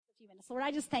Lord,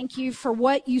 I just thank you for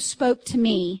what you spoke to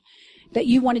me, that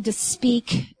you wanted to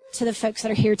speak to the folks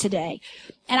that are here today.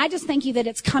 And I just thank you that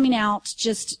it's coming out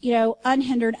just,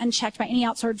 unhindered, unchecked by any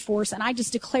outside force. And I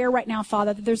just declare right now,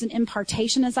 Father, that there's an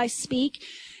impartation as I speak,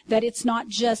 that it's not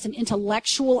just an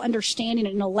intellectual understanding,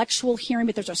 an intellectual hearing,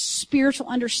 but there's a spiritual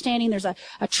understanding. There's a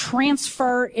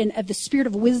transfer of the spirit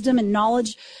of wisdom and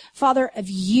knowledge, Father, of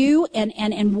you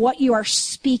and what you are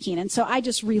speaking. And so I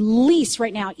just release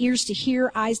right now ears to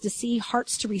hear, eyes to see,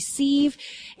 hearts to receive,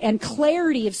 and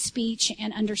clarity of speech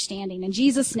and understanding. In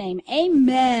Jesus' name,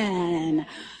 amen.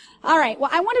 All right.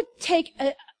 Well, I want to take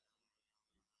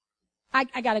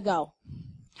I got to go.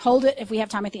 Hold it if we have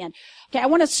time at the end. Okay, I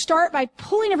want to start by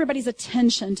pulling everybody's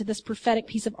attention to this prophetic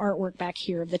piece of artwork back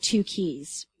here of the two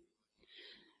keys.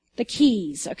 The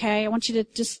keys, okay? I want you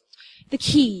to the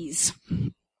keys,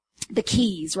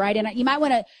 right? And you might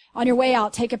want to, on your way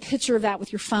out, take a picture of that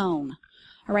with your phone.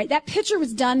 All right, that picture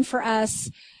was done for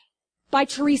us by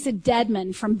Teresa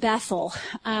Dedman from Bethel.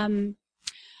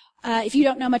 If you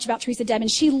don't know much about Teresa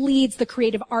Dedman, she leads the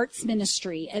creative arts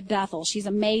ministry at Bethel. She's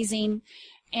amazing.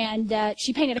 And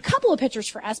she painted a couple of pictures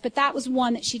for us, but that was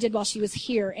one that she did while she was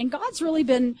here. And God's really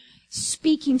been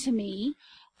speaking to me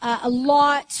a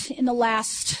lot in the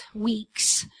last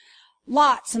weeks.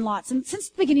 Lots and lots. And since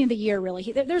the beginning of the year,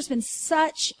 really. There's been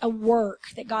such a work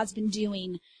that God's been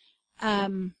doing.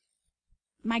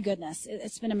 My goodness,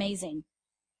 it's been amazing.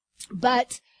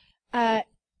 But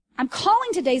I'm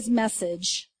calling today's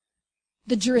message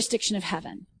the jurisdiction of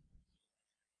heaven.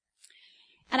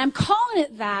 And I'm calling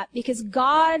it that because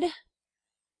God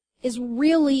is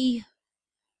really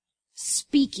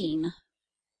speaking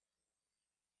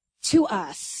to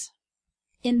us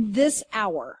in this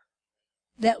hour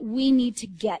that we need to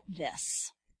get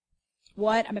this.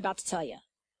 What I'm about to tell you.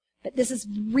 But this is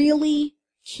really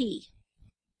key.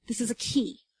 This is a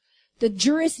key. The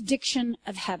jurisdiction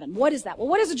of heaven. What is that? Well,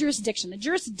 what is a jurisdiction? The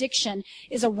jurisdiction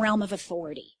is a realm of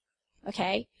authority.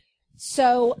 Okay?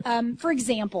 So, for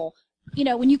example,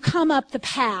 when you come up the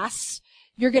pass,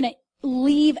 you're going to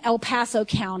leave El Paso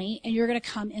County and you're going to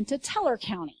come into Teller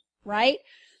County, right?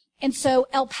 And so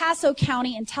El Paso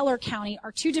County and Teller County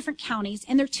are two different counties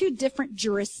and they're two different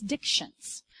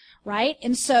jurisdictions, right?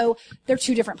 And so they're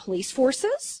two different police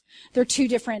forces. They're two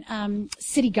different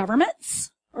city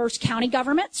governments or county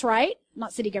governments, right?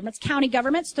 Not city governments, county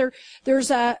governments. Our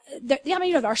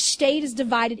state is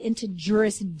divided into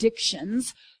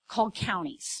jurisdictions called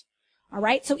counties. All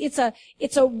right, so it's a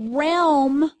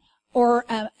realm or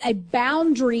a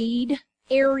boundaried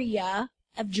area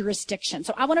of jurisdiction.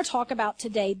 So I want to talk about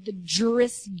today the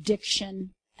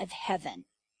jurisdiction of heaven.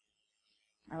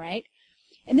 All right,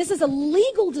 and this is a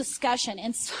legal discussion,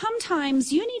 and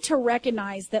sometimes you need to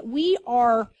recognize that we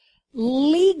are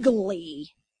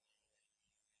legally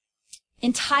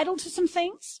entitled to some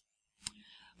things.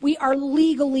 We are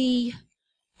legally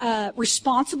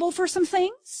responsible for some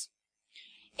things.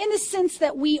 In the sense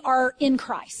that we are in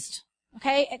Christ.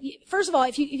 Okay? First of all,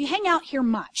 if you hang out here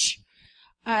much,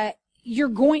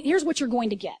 here's what you're going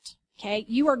to get. Okay?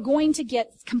 You are going to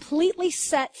get completely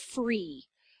set free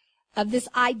of this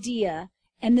idea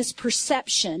and this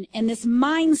perception and this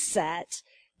mindset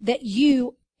that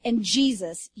you and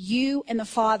Jesus, you and the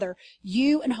Father,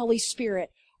 you and Holy Spirit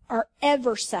are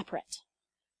ever separate.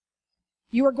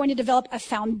 You are going to develop a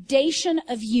foundation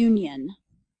of union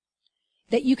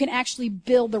that you can actually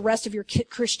build the rest of your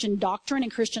Christian doctrine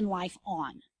and Christian life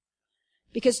on.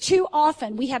 Because too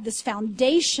often we have this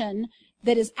foundation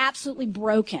that is absolutely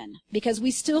broken because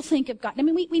we still think of God. I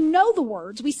mean, we know the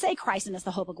words. We say Christ in us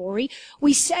the hope of glory.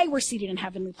 We say we're seated in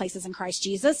heavenly places in Christ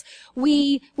Jesus.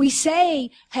 We say,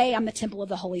 hey, I'm the temple of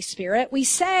the Holy Spirit. We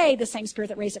say the same Spirit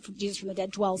that raised up Jesus from the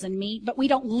dead dwells in me, but we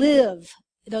don't live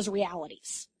those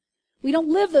realities. We don't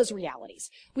live those realities.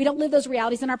 We don't live those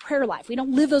realities in our prayer life. We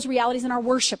don't live those realities in our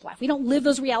worship life. We don't live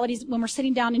those realities when we're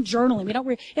sitting down and journaling. We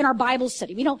don't in our Bible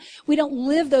study. We don't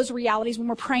live those realities when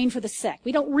we're praying for the sick.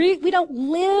 We don't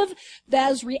live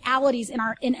those realities in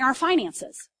our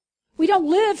finances. We don't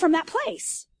live from that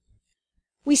place.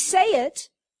 We say it,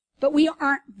 but we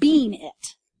aren't being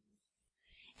it.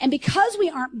 And because we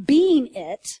aren't being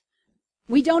it,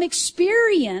 we don't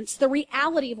experience the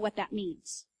reality of what that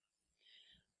means.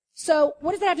 So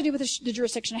what does that have to do with the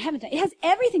jurisdiction of heaven? It has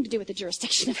everything to do with the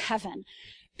jurisdiction of heaven.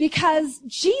 Because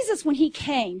Jesus, when he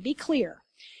came, be clear,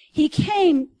 he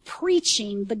came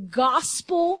preaching the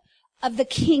gospel of the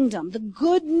kingdom, the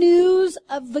good news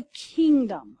of the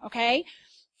kingdom, okay?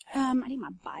 I need my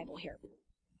Bible here.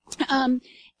 And,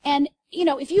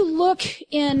 if you look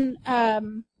in,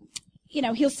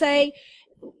 he'll say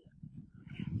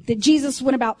that Jesus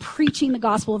went about preaching the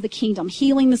gospel of the kingdom,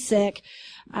 healing the sick,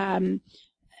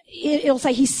 It'll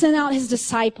say he sent out his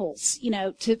disciples,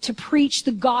 to preach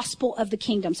the gospel of the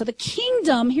kingdom. So the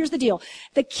kingdom, here's the deal.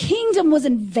 The kingdom was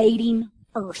invading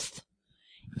earth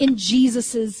in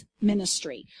Jesus's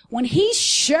ministry. When he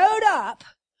showed up,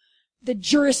 the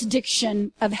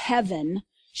jurisdiction of heaven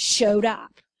showed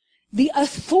up. The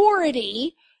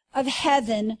authority of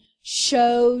heaven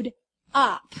showed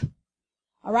up.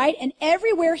 All right? And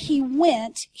everywhere he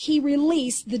went, he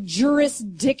released the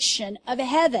jurisdiction of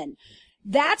heaven.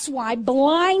 That's why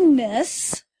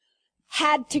blindness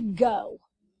had to go.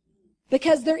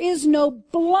 Because there is no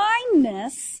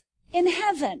blindness in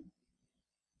heaven.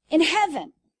 In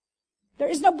heaven. There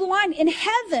is no blind. In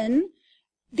heaven,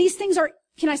 these things are,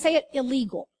 can I say it,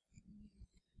 illegal.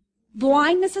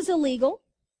 Blindness is illegal.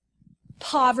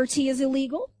 Poverty is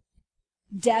illegal.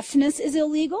 Deafness is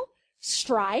illegal.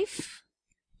 Strife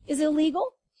is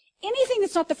illegal. Anything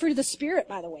that's not the fruit of the Spirit,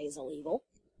 by the way, is illegal.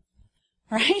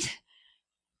 Right?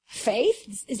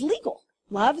 Faith is legal.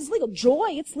 Love is legal.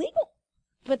 Joy, it's legal.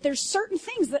 But there's certain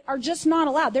things that are just not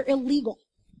allowed. They're illegal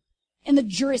in the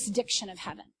jurisdiction of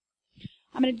heaven.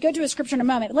 I'm going to go to a scripture in a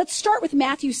moment. Let's start with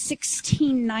Matthew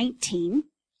 16:19.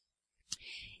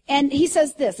 And he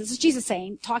says this is Jesus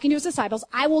saying, talking to his disciples,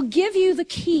 I will give you the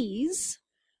keys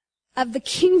of the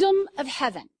kingdom of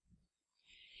heaven.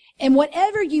 And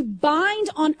whatever you bind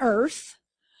on earth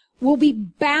will be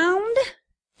bound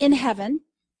in heaven.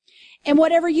 And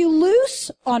whatever you loose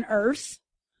on earth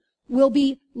will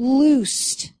be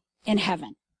loosed in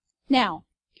heaven. Now,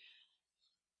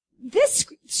 this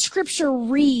scripture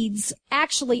reads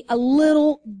actually a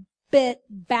little bit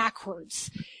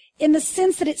backwards in the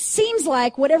sense that it seems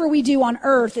like whatever we do on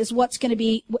earth is what's going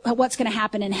to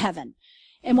happen in heaven.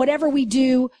 And whatever we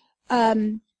do,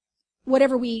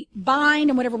 whatever we bind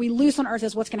and whatever we loose on earth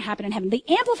is what's going to happen in heaven. The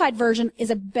Amplified Version is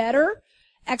a better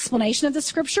explanation of the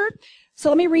scripture. So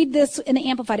let me read this in the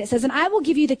Amplified. It says, and I will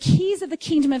give you the keys of the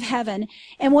kingdom of heaven,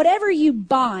 and whatever you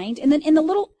bind, and then in the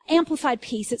little Amplified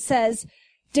piece it says,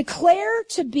 declare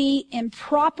to be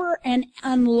improper and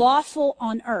unlawful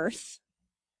on earth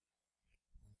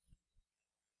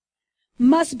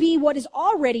must be what is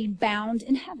already bound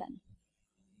in heaven.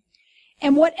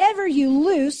 And whatever you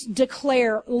loose,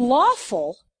 declare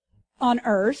lawful on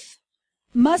earth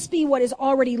must be what is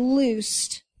already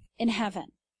loosed in heaven.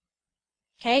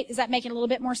 Okay, is that making a little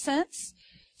bit more sense?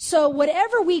 So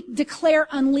whatever we declare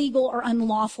unlegal or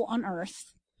unlawful on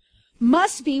earth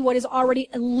must be what is already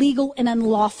illegal and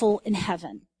unlawful in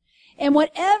heaven. And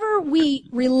whatever we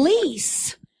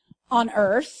release on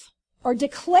earth or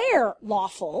declare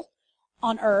lawful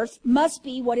on earth must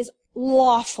be what is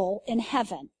lawful in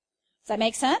heaven. Does that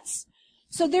make sense?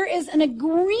 So there is an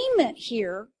agreement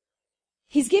here.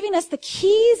 He's giving us the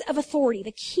keys of authority,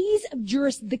 the keys of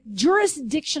the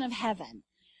jurisdiction of heaven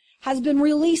has been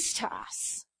released to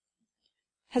us.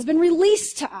 Has been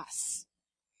released to us.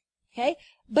 Okay?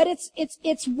 But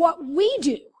it's what we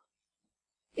do.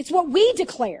 It's what we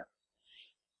declare.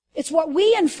 It's what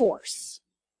we enforce.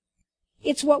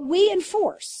 It's what we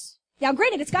enforce. Now,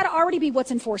 granted, it's got to already be what's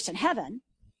enforced in heaven,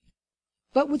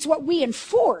 but it's what we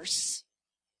enforce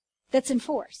that's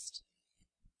enforced.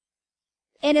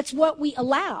 And it's what we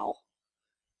allow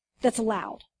that's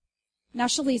allowed. Now,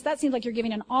 Shalise, that seems like you're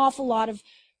giving an awful lot of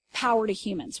power to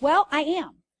humans. Well, I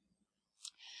am.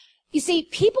 You see,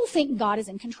 people think God is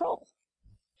in control.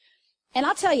 And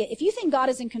I'll tell you, if you think God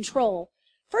is in control,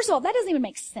 first of all, that doesn't even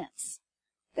make sense.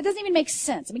 That doesn't even make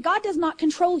sense. I mean, God does not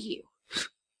control you.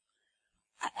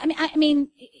 I mean,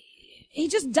 he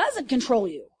just doesn't control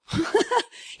you.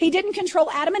 He didn't control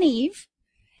Adam and Eve,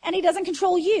 and he doesn't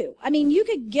control you. I mean, you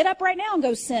could get up right now and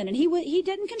go sin, and he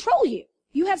didn't control you.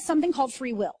 You have something called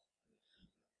free will.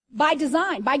 By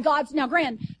design, by God's, now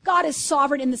granted, God is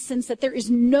sovereign in the sense that there is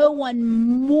no one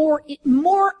more,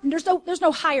 there's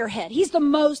no higher head. He's the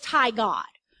most high God,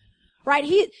 right?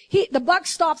 The buck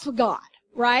stops with God,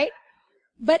 right?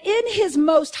 But in his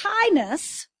most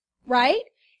highness, right,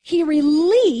 he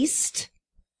released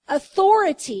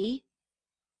authority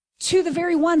to the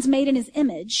very ones made in his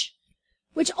image,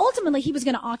 which ultimately he was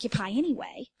going to occupy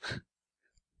anyway.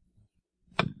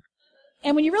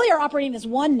 And when you really are operating as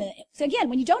oneness, so again,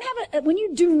 when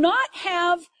you do not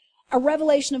have a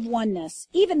revelation of oneness,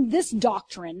 even this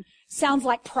doctrine sounds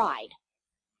like pride.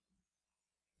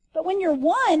 But when you're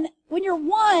one,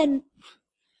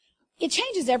 it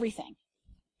changes everything.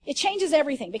 It changes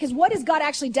everything. Because what is God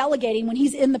actually delegating when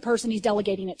he's in the person he's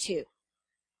delegating it to?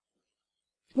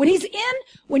 When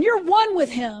you're one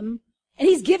with him and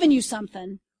he's given you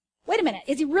something, wait a minute,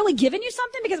 is he really giving you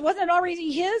something? Because wasn't it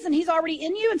already his and he's already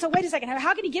in you? And so wait a second,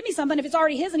 how can he give me something if it's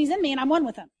already his and he's in me and I'm one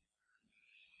with him?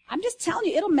 I'm just telling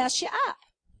you, it'll mess you up.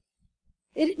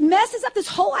 It messes up this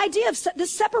whole idea of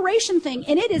this separation thing,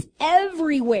 and it is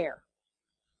everywhere.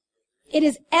 It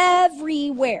is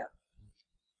everywhere.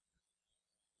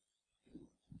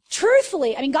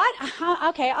 Truthfully, I mean, God,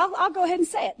 okay, I'll go ahead and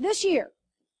say it. This year,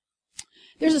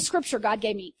 there's a scripture God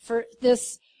gave me for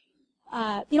this.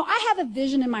 I have a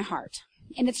vision in my heart,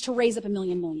 and it's to raise up 1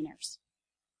 million millionaires.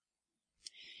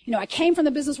 I came from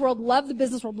the business world, love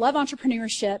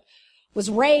entrepreneurship, was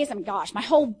raised,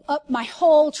 my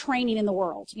whole training in the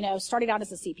world, started out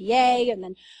as a CPA, and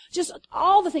then just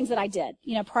all the things that I did,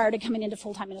 prior to coming into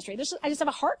full-time ministry. I just have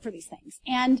a heart for these things.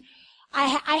 And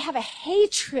I have a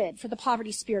hatred for the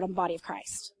poverty spirit on the body of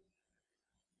Christ,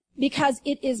 because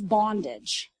it is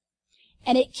bondage,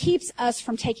 and it keeps us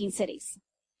from taking cities.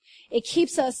 It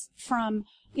keeps us from,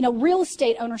 real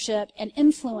estate ownership and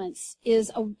influence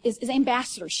is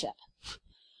ambassadorship.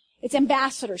 It's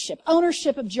ambassadorship,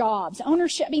 ownership of jobs,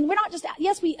 ownership. I mean, we're not just,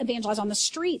 yes, we evangelize on the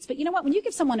streets, but you know what? When you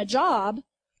give someone a job,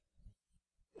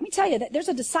 let me tell you that there's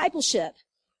a discipleship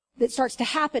that starts to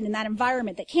happen in that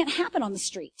environment that can't happen on the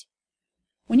street.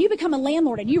 When you become a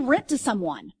landlord and you rent to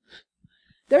someone,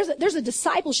 there's a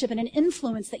discipleship and an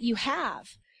influence that you have.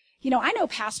 I know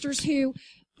pastors who,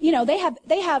 they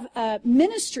have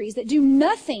ministries that do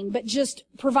nothing but just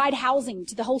provide housing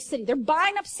to the whole city. They're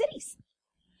buying up cities.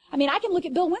 I mean, I can look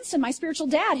at Bill Winston, my spiritual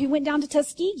dad, who went down to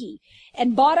Tuskegee and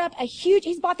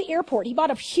he's bought the airport. He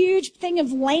bought a huge thing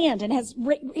of land and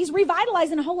he's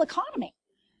revitalizing a whole economy.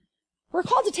 We're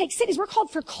called to take cities. We're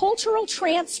called for cultural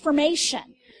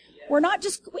transformation. We're not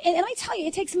just, and let me tell you,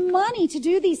 it takes money to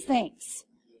do these things.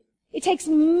 It takes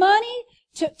money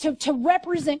to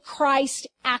represent Christ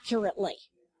accurately.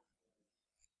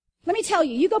 Let me tell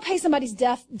you, you go pay somebody's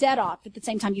debt off at the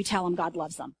same time you tell them God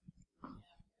loves them.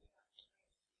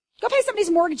 Go pay somebody's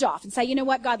mortgage off and say, you know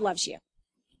what, God loves you.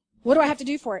 What do I have to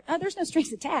do for it? Oh, there's no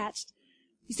strings attached.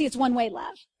 You see, it's one-way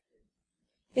love.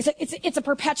 It's a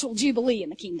perpetual jubilee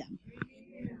in the kingdom.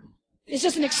 It's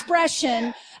just an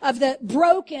expression of the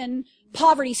broken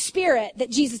poverty spirit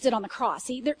that Jesus did on the cross.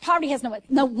 See, poverty has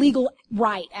no legal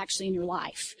right actually in your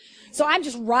life. So I'm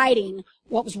just righting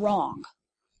what was wrong.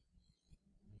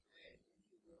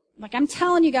 Like I'm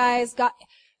telling you guys,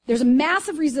 there's a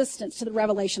massive resistance to the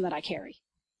revelation that I carry.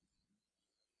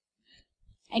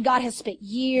 And God has spent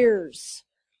years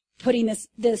putting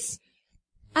this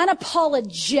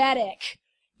unapologetic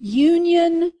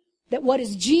union that what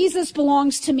is Jesus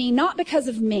belongs to me, not because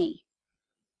of me,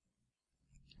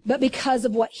 but because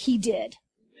of what he did.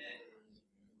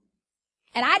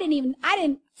 And I didn't even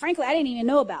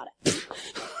know about it.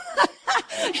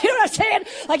 You know what I'm saying?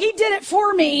 Like he did it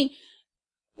for me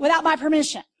without my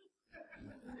permission.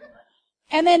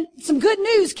 And then some good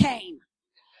news came.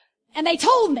 And they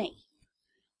told me,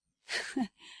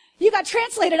 you got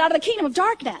translated out of the kingdom of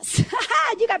darkness.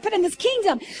 You got put in this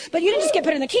kingdom. But you didn't just get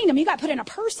put in the kingdom. You got put in a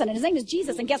person. And his name is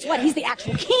Jesus. And guess what? He's the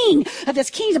actual king of this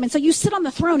kingdom. And so you sit on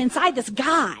the throne inside this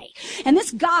guy. And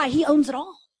this guy, he owns it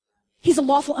all. He's a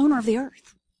lawful owner of the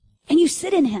earth. And you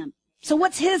sit in him. So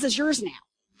what's his is yours now.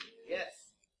 Yes.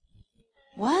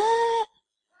 What?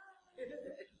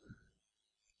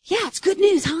 Yeah, it's good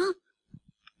news, huh?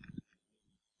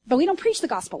 But we don't preach the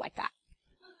gospel like that.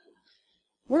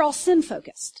 We're all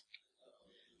sin-focused.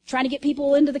 Trying to get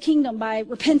people into the kingdom by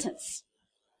repentance.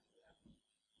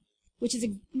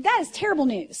 That is terrible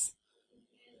news.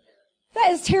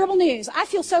 That is terrible news. I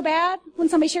feel so bad when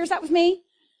somebody shares that with me.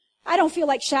 I don't feel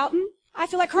like shouting. I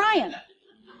feel like crying.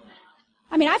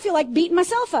 I mean, I feel like beating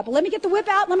myself up. Let me get the whip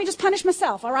out. Let me just punish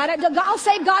myself. All right? I'll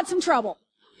save God some trouble.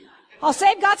 I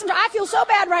feel so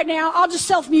bad right now. I'll just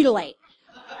self-mutilate.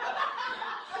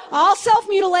 I'll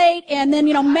self-mutilate, and then,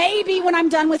 maybe when I'm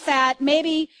done with that,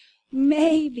 maybe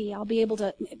I'll be able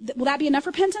to, will that be enough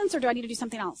repentance, or do I need to do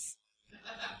something else?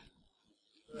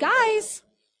 Guys.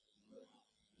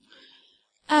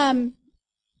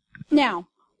 Now,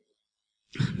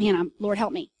 man, Lord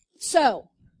help me. So,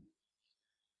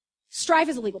 strife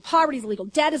is illegal, poverty is illegal,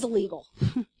 debt is illegal,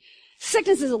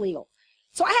 sickness is illegal.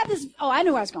 So I have this, I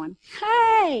knew where I was going.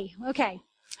 Hey, okay.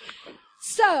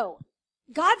 So,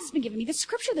 God's been giving me this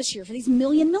scripture this year for these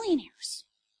millionaires.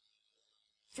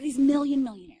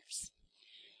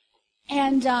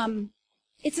 And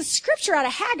it's a scripture out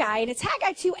of Haggai, and it's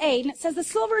Haggai 2:8, and it says, the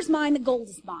silver is mine, the gold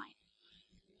is mine.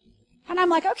 And I'm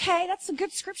like, okay, that's a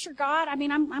good scripture, God. I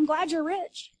mean, I'm glad you're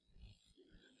rich.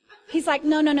 He's like,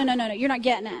 no, you're not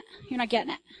getting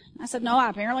it. I said, no,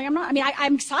 apparently I'm not. I mean,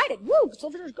 I'm excited. Woo,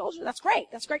 silver is gold. That's great.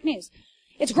 That's great news.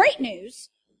 It's great news.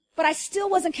 But I still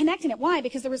wasn't connecting it. Why?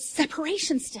 Because there was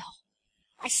separation still.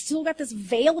 I still got this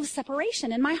veil of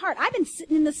separation in my heart. I've been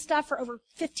sitting in this stuff for over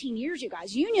 15 years, you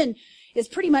guys. Union is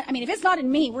pretty much, I mean, if it's not in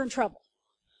me, we're in trouble.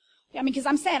 I mean, because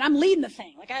I'm saying I'm leading the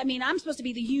thing. Like, I mean, I'm supposed to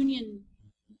be the union,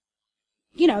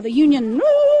 the union,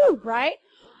 woo, right?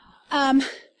 The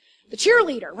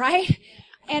cheerleader, right?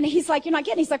 And he's like, you're not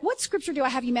getting it. He's like, what scripture do I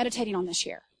have you meditating on this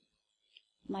year?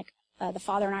 I'm like, the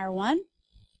Father and I are one.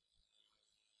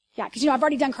 Yeah, because, I've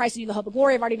already done Christ in you, the hope of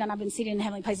glory. I've been seated in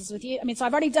heavenly places with you. I mean, so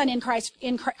I've already done in Christ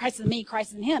in me,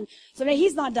 Christ in him. So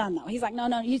he's not done, though. He's like, no,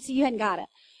 you hadn't got it.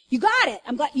 You got it.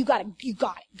 I'm glad you got it. You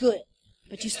got it. Good.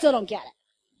 But you still don't get it.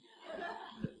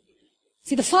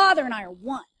 See, the Father and I are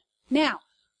one. Now,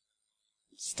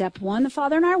 step 1, the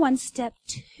Father and I are one. Step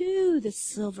 2, the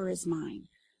silver is mine.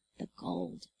 The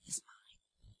gold is mine.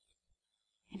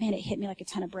 And man, it hit me like a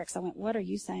ton of bricks. I went, what are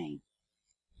you saying?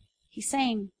 He's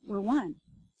saying we're one.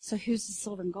 So who's the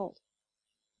silver and gold?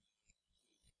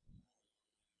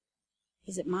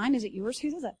 Is it mine? Is it yours?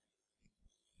 Whose is it?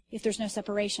 If there's no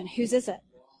separation, whose is it?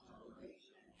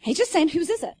 He's just saying, whose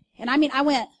is it? And I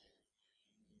went,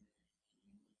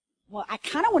 well, I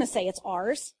kind of want to say it's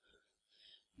ours,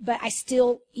 but I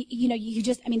still,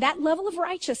 that level of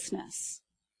righteousness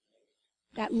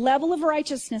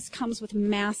comes with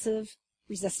massive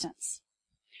resistance.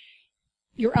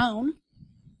 Your own,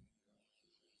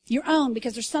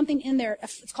 because there's something in there,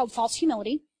 it's called false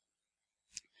humility.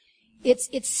 It's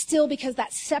still because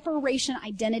that separation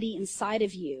identity inside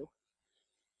of you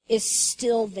is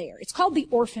still there. It's called the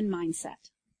orphan mindset.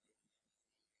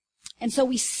 And so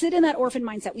we sit in that orphan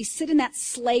mindset. We sit in that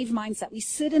slave mindset. We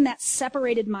sit in that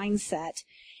separated mindset.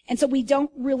 And so we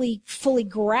don't really fully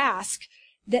grasp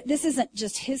that this isn't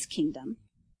just his kingdom.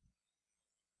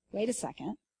 Wait a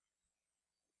second.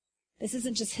 This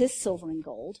isn't just his silver and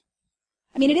gold.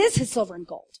 I mean, it is his silver and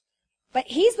gold. But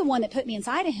he's the one that put me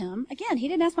inside of him. Again, he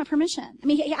didn't ask my permission. I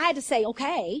mean, I had to say,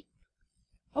 okay,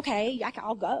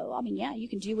 I'll go. I mean, yeah, you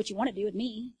can do what you want to do with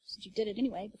me, since you did it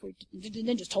anyway, before you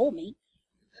didn't just told me.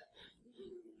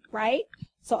 Right?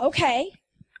 So, okay.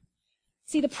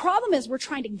 See, the problem is we're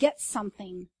trying to get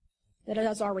something that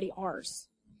is already ours.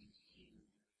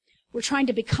 We're trying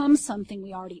to become something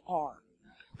we already are.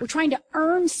 We're trying to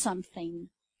earn something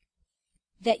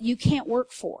that you can't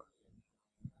work for.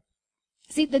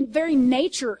 See, the very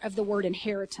nature of the word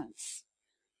inheritance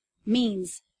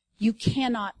means you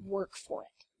cannot work for it.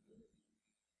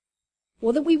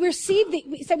 Well, that we receive the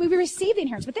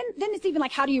inheritance, but then it's even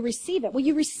like, how do you receive it? Well,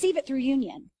 you receive it through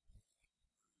union.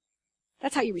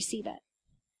 That's how you receive it.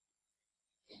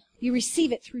 You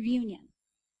receive it through union.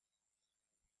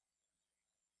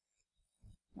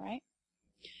 Right?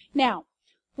 Now,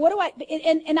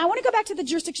 and I want to go back to the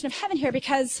jurisdiction of heaven here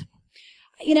because,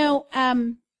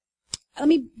 let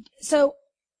me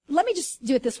just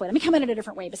do it this way. Let me come in it a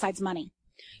different way besides money.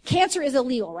 Cancer is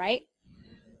illegal, right?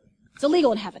 It's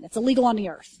illegal in heaven. It's illegal on the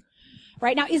earth.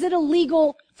 Right? Now, is it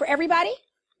illegal for everybody?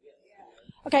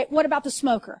 Okay, what about the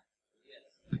smoker?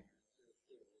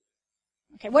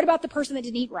 Okay, what about the person that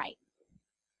didn't eat right?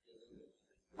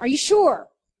 Are you sure?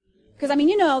 Because,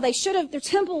 they should have,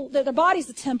 their body's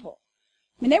the temple.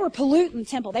 I mean, they were polluting the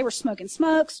temple. They were smoking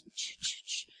smokes,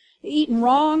 eating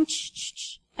wrong.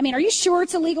 I mean, are you sure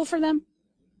it's illegal for them?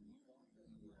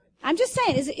 I'm just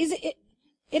saying, is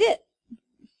it?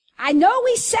 I know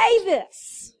we say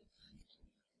this.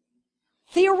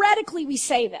 Theoretically, we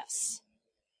say this.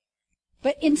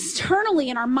 But internally,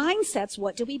 in our mindsets,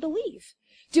 what do we believe?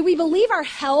 Do we believe our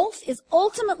health is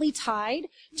ultimately tied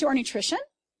to our nutrition?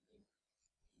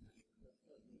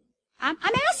 I'm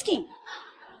asking.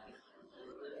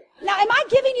 Now, am I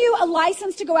giving you a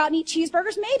license to go out and eat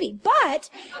cheeseburgers? Maybe. But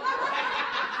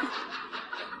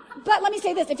let me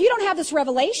say this. If you don't have this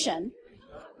revelation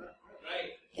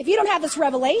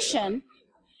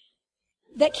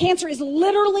that cancer is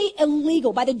literally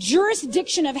illegal by the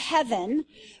jurisdiction of heaven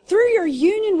through your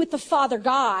union with the Father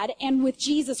God and with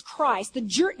Jesus Christ, that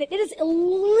it is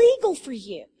illegal for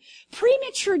you.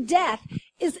 Premature death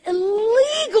is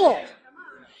illegal.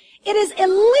 It is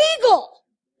illegal.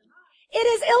 It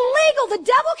is illegal. The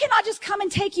devil cannot just come and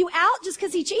take you out just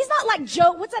because he's not like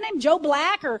Joe, what's that name? Joe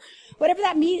Black or whatever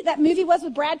that movie was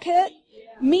with Brad Pitt.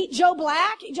 Meet Joe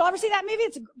Black. Did y'all ever see that movie?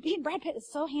 Brad Pitt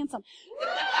is so handsome.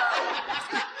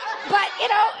 But,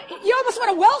 you almost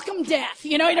want to welcome death.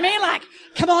 You know what I mean? Like,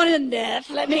 come on in, death.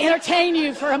 Let me entertain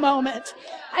you for a moment.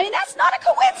 I mean, that's not a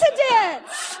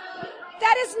coincidence.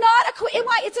 That is not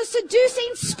it's a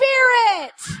seducing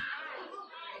spirit.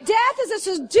 Death is a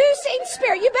seducing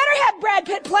spirit. You better have Brad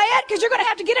Pitt play it because you're going to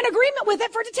have to get in agreement with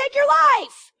it for it to take your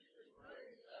life.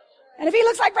 And if he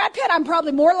looks like Brad Pitt, I'm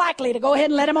probably more likely to go ahead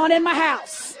and let him on in my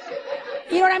house.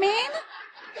 You know what I mean?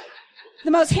 The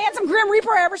most handsome Grim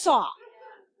Reaper I ever saw.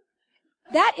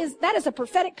 That is a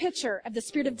prophetic picture of the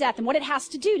spirit of death and what it has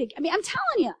to do I'm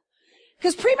telling you.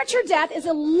 Because premature death is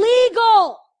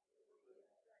illegal.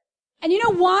 And you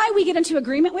know why we get into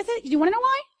agreement with it? Do you want to know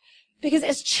why? Because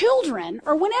as children,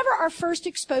 or whenever our first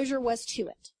exposure was to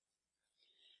it,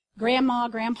 grandma,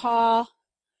 grandpa,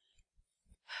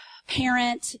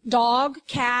 parent, dog,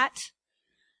 cat,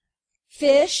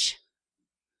 fish,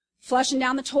 flushing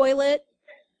down the toilet,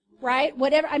 right?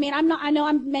 Whatever. I mean, I know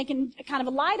I'm making kind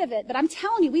of a light of it, but I'm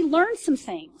telling you, we learned some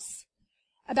things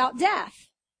about death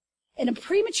in a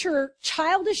premature,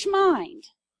 childish mind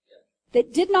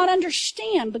that did not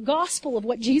understand the gospel of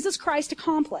what Jesus Christ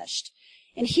accomplished.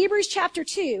 In Hebrews chapter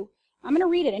 2, I'm going to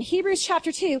read it. In Hebrews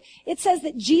chapter 2, it says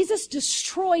that Jesus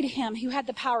destroyed him who had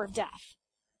the power of death.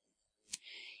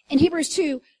 In Hebrews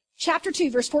 2, chapter 2,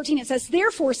 verse 14, it says,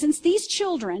 "Therefore, since these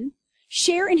children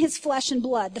share in his flesh and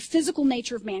blood, the physical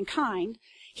nature of mankind,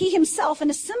 he himself in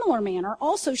a similar manner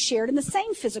also shared in the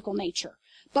same physical nature,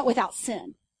 but without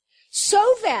sin,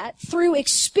 so that through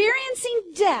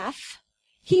experiencing death,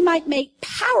 he might make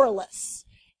powerless,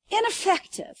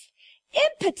 ineffective,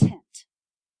 impotent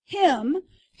him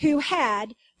who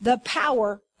had the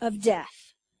power of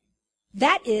death.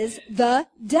 That is the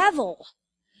devil,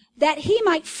 that he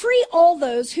might free all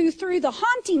those who through the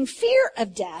haunting fear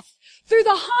of death,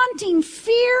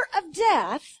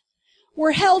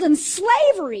 were held in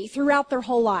slavery throughout their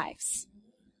whole lives."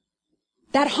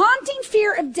 That haunting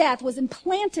fear of death was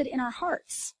implanted in our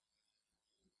hearts.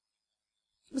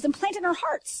 It was implanted in our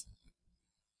hearts.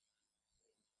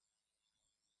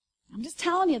 I'm just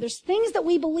telling you, there's things that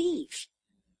we believe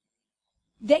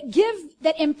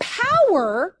that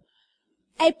empower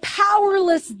a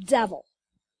powerless devil.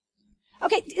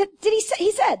 Okay, did he say,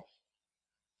 he said,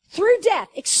 through death,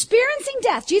 experiencing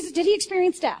death. Jesus, did he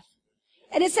experience death?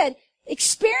 And it said,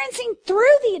 experiencing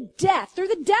through the death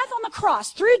on the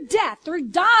cross, through death, through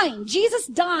dying, Jesus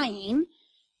dying,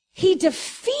 he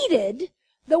defeated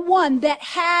the one that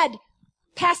had,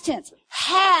 past tense,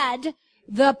 had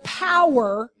the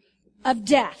power of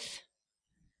death.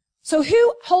 So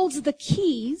who holds the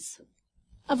keys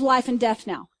of life and death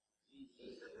now?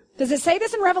 Does it say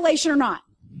this in Revelation or not?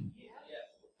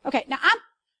 Okay, now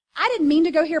I didn't mean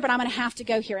to go here, but I'm going to have to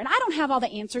go here. And I don't have all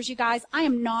the answers, you guys. I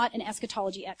am not an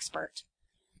eschatology expert.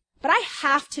 But I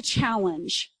have to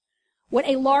challenge what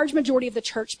a large majority of the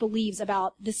church believes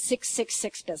about the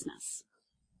 666 business.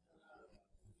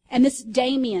 And this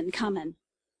Damien coming.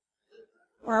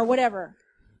 Or whatever.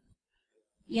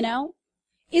 You know?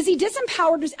 Is he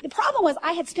disempowered? The problem was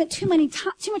I had spent too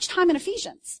much time in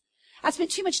Ephesians. I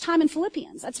spent too much time in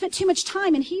Philippians. I'd spent too much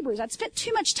time in Hebrews. I'd spent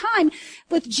too much time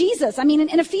with Jesus. I mean,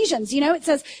 in Ephesians, you know, it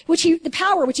says, the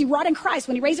power which he wrought in Christ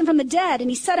when he raised him from the dead and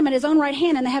he set him at his own right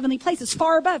hand in the heavenly places,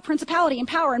 far above principality and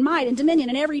power and might and dominion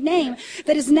and every name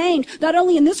that is named, not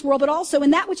only in this world, but also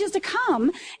in that which is to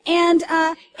come. And,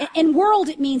 in world,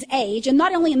 it means age, and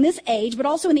not only in this age, but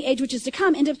also in the age which is to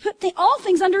come, and to put all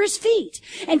things under his feet,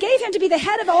 and gave him to be the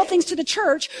head of all things to the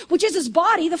church, which is his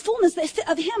body, the fullness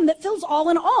of him that fills all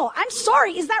in all. I'm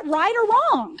sorry, is that right or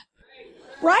wrong?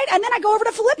 Right? And then I go over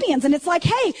to Philippians and it's like,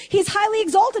 hey, he's highly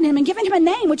exalted him and given him a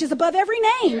name which is above every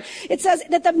name. It says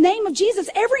that the name of Jesus,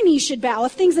 every knee should bow,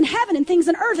 of things in heaven and things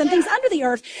in earth and things under the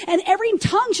earth, and every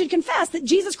tongue should confess that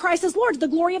Jesus Christ is Lord, to the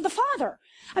glory of the Father.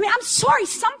 I mean, I'm sorry,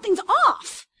 something's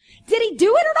off. Did he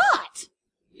do it or not?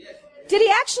 Did he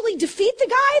actually defeat the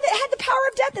guy that had the power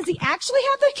of death? Does he actually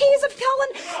have the keys of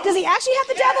hell? Does he actually have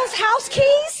the devil's house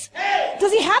keys?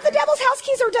 Does he have the devil's house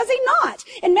keys or does he not?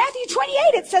 In Matthew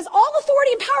 28, it says, all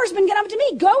authority and power has been given to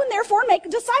me. Go and therefore make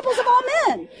disciples of all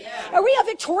men. Are we a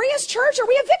victorious church or are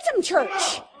we a victim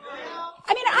church?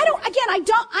 I mean,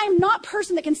 I'm not a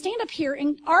person that can stand up here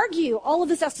and argue all of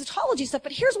this eschatology stuff,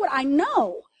 but here's what I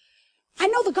know. I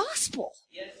know the gospel.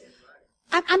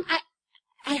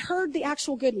 I heard the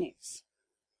actual good news.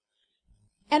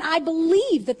 And I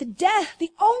believe that the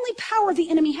only power the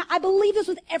enemy has, I believe this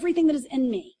with everything that is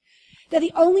in me, that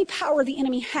the only power the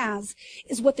enemy has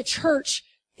is what the church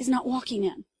is not walking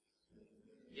in.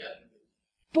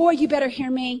 Boy, you better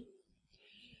hear me.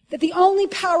 That the only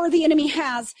power the enemy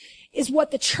has is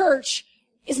what the church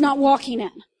is not walking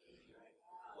in.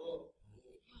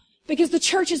 Because the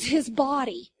church is his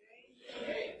body.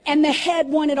 And the head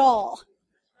won it all.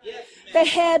 The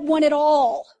head won it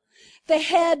all. The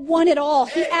head won it all.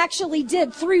 He actually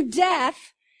did. Through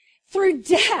death,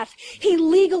 he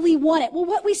legally won it. Well,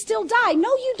 what, we still die?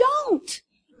 No, you don't.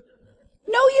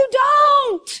 No, you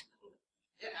don't.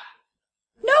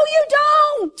 No, you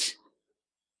don't.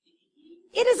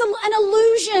 It is an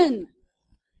illusion.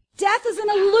 Death is an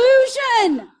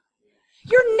illusion.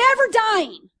 You're never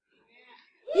dying.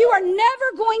 You are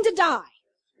never going to die.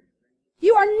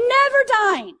 You are never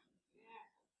dying.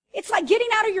 It's like getting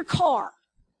out of your car.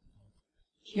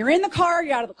 You're in the car,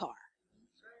 you're out of the car.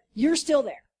 You're still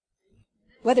there.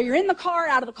 Whether you're in the car,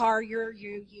 out of the car, you're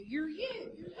you.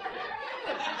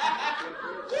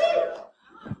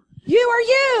 You are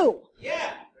you.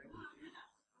 Yeah.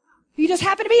 You just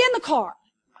happen to be in the car.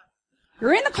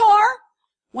 You're in the car.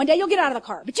 One day you'll get out of the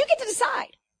car. But you get to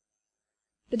decide.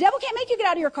 The devil can't make you get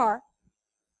out of your car.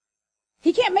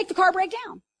 He can't make the car break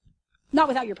down. Not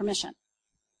without your permission.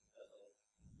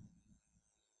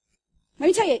 Let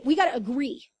me tell you, we got to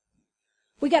agree.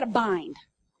 We got to bind.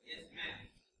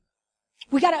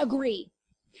 We got to agree.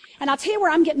 And I'll tell you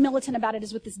where I'm getting militant about it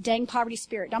is with this dang poverty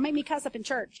spirit. Don't make me cuss up in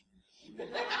church.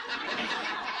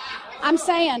 I'm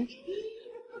saying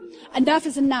enough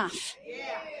is enough.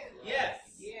 Yes.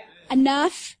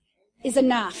 Enough is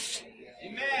enough.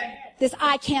 Amen. This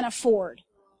I can't afford.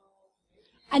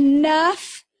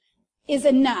 Enough is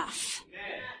enough.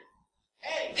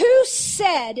 Who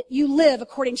said you live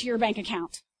according to your bank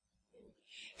account?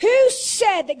 Who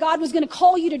said that God was going to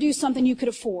call you to do something you could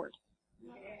afford?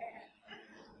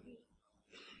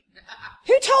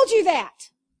 Who told you that?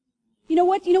 You know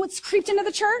what? You know what's creeped into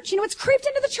the church? You know what's creeped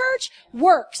into the church?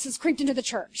 Works has creeped into the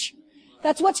church.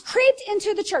 That's what's creeped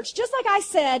into the church. Just like I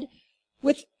said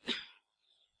with,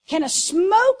 can a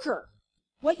smoker,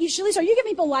 what usually, are you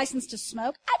giving people a license to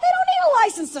smoke? They don't need a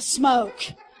license to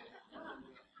smoke.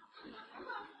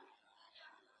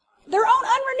 Their own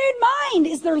unrenewed mind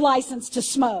is their license to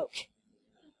smoke.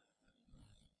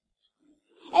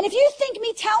 And if you think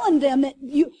me telling them that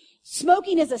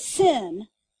smoking is a sin,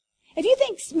 if you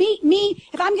think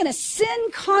if I'm going to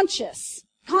sin conscience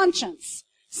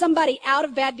somebody out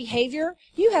of bad behavior,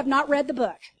 you have not read the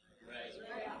book.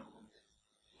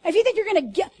 If you think you're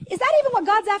going to is that even what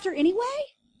God's after anyway?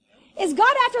 Is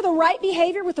God after the right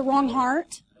behavior with the wrong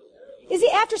heart? Is he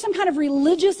after some kind of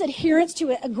religious adherence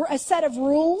to a set of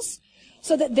rules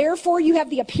so that therefore you have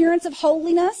the appearance of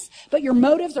holiness, but your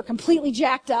motives are completely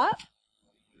jacked up?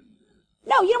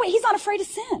 No, you know what? He's not afraid of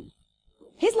sin.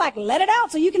 He's like, let it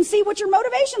out so you can see what your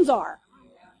motivations are.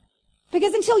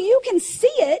 Because until you can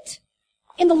see it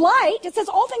in the light, it says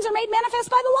all things are made manifest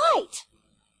by the light.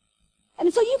 And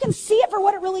until you can see it for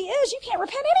what it really is, you can't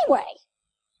repent anyway.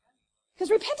 Because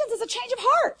repentance is a change of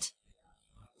heart.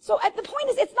 So the point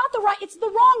is, it's the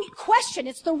wrong question.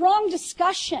 It's the wrong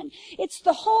discussion. It's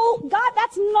the whole, God,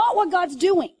 that's not what God's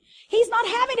doing. He's not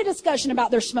having a discussion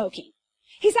about their smoking.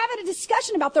 He's having a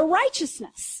discussion about their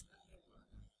righteousness.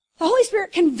 The Holy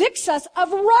Spirit convicts us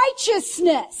of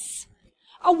righteousness.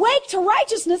 Awake to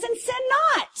righteousness and sin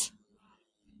not.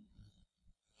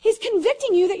 He's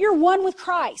convicting you that you're one with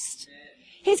Christ.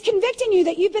 He's convicting you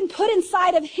that you've been put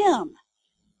inside of Him.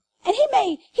 And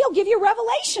He'll give you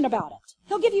revelation about it.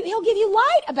 He'll give you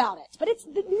light about it. But it's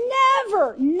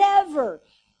never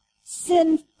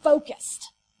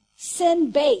sin-focused,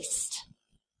 sin-based.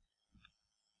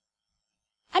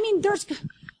 I mean,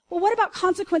 what about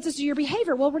consequences to your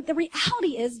behavior? Well, the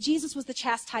reality is Jesus was the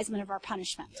chastisement of our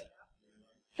punishment.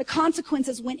 The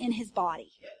consequences went in His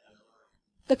body.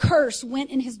 The curse went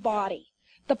in His body.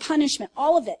 The punishment,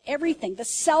 all of it, everything, the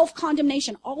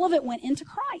self-condemnation, all of it went into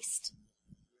Christ.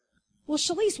 Well,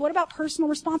 Shalice, what about personal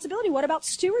responsibility? What about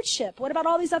stewardship? What about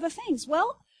all these other things?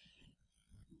 Well,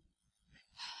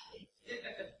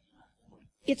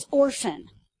 it's orphan.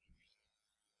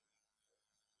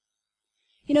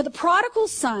 You know, the prodigal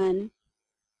son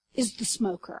is the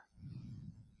smoker.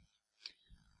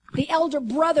 The elder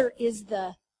brother is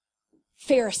the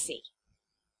Pharisee.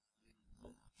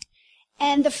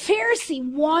 And the Pharisee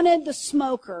wanted the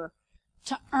smoker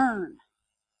to earn.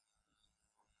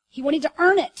 He wanted to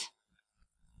earn it.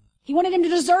 He wanted him to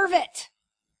deserve it.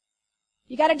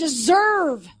 You got to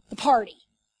deserve the party.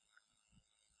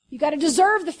 You got to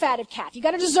deserve the fatted calf. You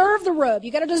got to deserve the robe.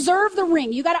 You got to deserve the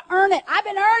ring. You got to earn it. I've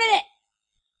been earning it.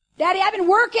 Daddy, I've been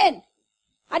working.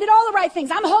 I did all the right things.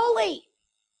 I'm holy.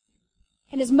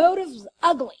 And his motive was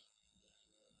ugly.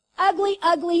 Ugly,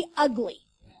 ugly, ugly.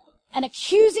 An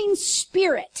accusing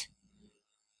spirit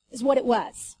is what it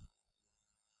was.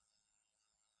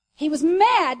 He was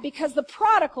mad because the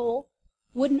prodigal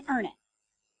wouldn't earn it.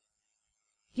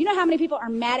 Do you know how many people are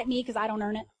mad at me because I don't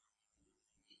earn it?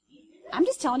 I'm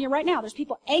just telling you right now, there's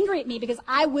people angry at me because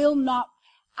I won't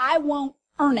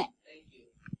earn it.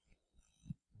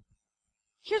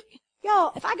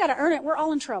 Y'all, if I gotta earn it, we're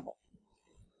all in trouble.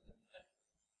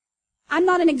 I'm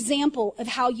not an example of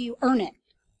how you earn it.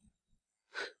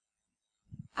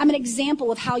 I'm an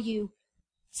example of how you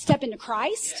step into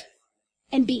Christ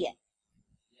and be it.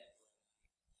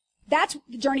 That's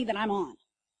the journey that I'm on.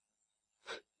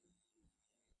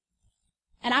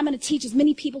 And I'm going to teach as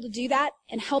many people to do that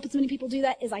and help as many people do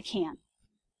that as I can.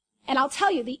 And I'll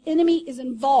tell you, the enemy is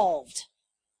involved.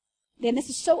 Then this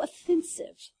is so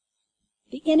offensive.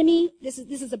 The enemy, this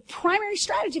is a primary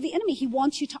strategy of the enemy. He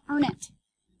wants you to earn it.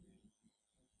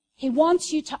 He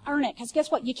wants you to earn it. Because guess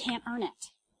what? You can't earn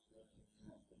it.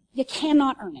 You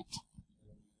cannot earn it.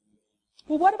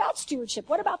 Well, what about stewardship?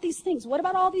 What about these things? What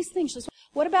about all these things?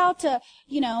 What about,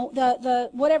 the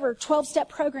whatever 12-step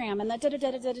program and the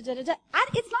da-da-da-da-da-da-da-da?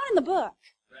 It's not in the book.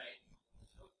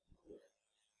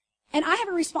 And I have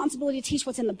a responsibility to teach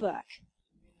what's in the book.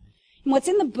 And what's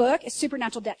in the book is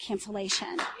supernatural debt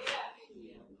cancellation.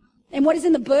 And what is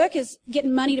in the book is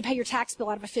getting money to pay your tax bill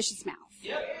out of a fish's mouth.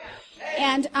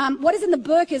 And what is in the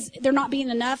book is there not being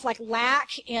enough, like lack,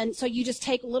 and so you just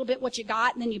take a little bit what you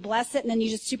got, and then you bless it, and then you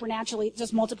just supernaturally, it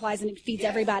just multiplies and it feeds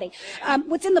everybody.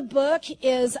 What's in the book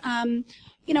is,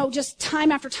 just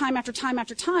time after time after time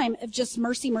after time of just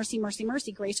mercy, mercy, mercy,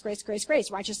 mercy, grace, grace, grace,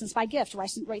 grace, righteousness by gift,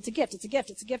 right? It's a gift, it's a gift,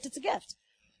 it's a gift, it's a gift.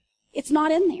 It's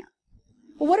not in there.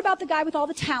 Well, what about the guy with all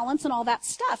the talents and all that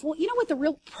stuff? Well, you know what the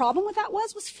real problem with that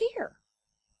was fear.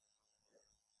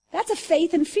 That's a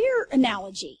faith and fear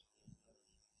analogy.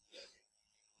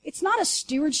 It's not a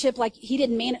stewardship like he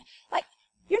didn't mean it. Like,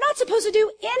 you're not supposed to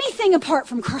do anything apart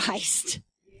from Christ.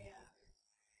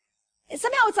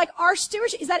 Somehow it's like our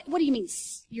stewardship, what do you mean?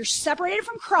 You're separated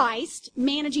from Christ,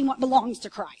 managing what belongs to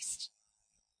Christ.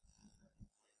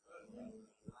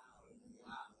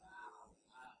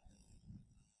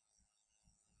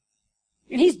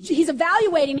 And he's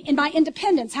evaluating in my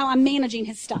independence how I'm managing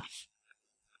his stuff.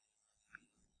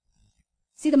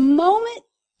 See, the moment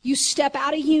you step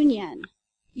out of union,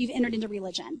 you've entered into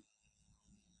religion.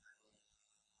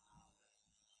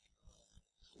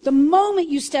 The moment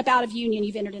you step out of union,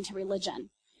 you've entered into religion.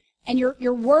 And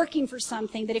you're working for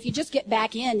something that if you just get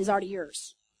back in is already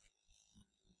yours.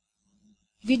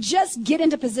 If you just get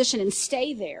into position and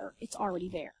stay there, it's already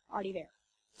there.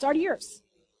 It's already yours.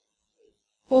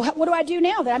 Well, what do I do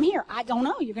now that I'm here? I don't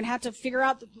know. You're going to have to figure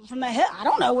out from the head. I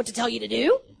don't know what to tell you to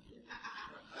do.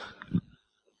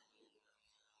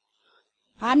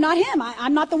 I'm not him.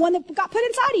 I'm not the one that got put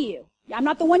inside of you. I'm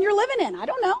not the one you're living in. I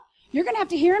don't know. You're going to have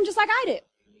to hear him just like I do.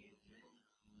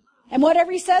 And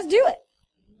whatever he says, do it.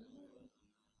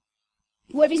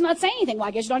 What if he's not saying anything? Well,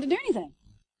 I guess you don't have to do anything.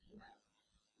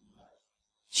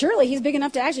 Surely he's big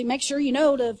enough to actually make sure you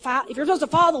know if you're supposed to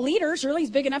follow the leader, surely he's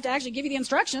big enough to actually give you the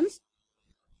instructions.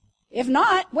 If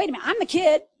not, wait a minute, I'm the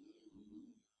kid.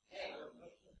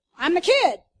 I mean,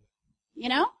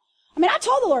 I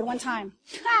told the Lord one time,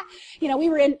 we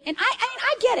were in, and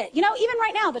I get it. Even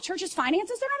right now, the church's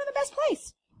finances, they're not in the best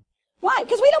place. Why?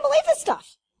 Because we don't believe this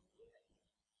stuff.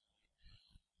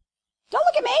 Don't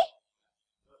look at me.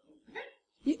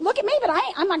 You look at me, but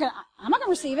I'm not gonna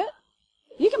receive it.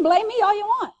 You can blame me all you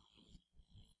want.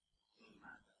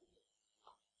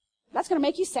 That's gonna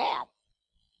make you sad.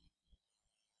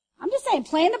 I'm just saying,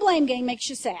 playing the blame game makes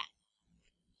you sad.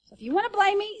 So if you want to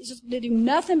blame me, it's just to do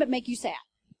nothing but make you sad.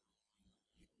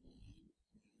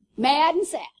 Mad and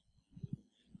sad.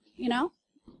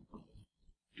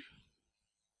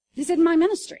 This isn't my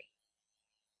ministry.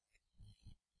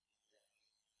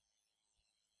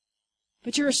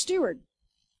 But you're a steward.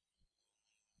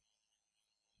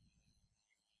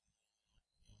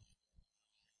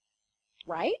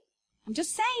 Right? I'm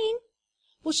just saying.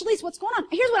 Well, Shalise, what's going on?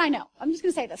 Here's what I know. I'm just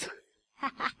going to say this.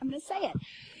 I'm going to say it.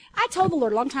 I told the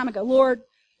Lord a long time ago, Lord,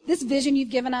 this vision you've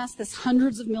given us, this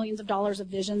hundreds of millions of dollars of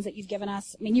visions that you've given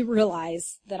us, I mean, you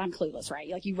realize that I'm clueless, right?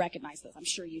 Like, you recognize this. I'm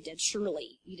sure you did.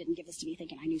 Surely you didn't give this to me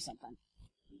thinking I knew something.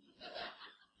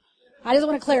 I just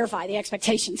want to clarify the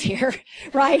expectations here,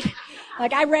 right?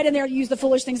 Like, I read in there, use the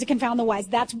foolish things to confound the wise.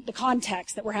 That's the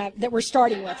context that we're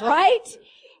starting with, right?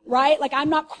 Right? Like,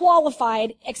 I'm not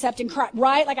qualified except in Christ,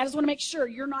 right? Like, I just want to make sure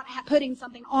you're not putting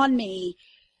something on me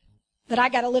that I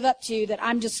got to live up to, that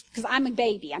I'm just, because I'm a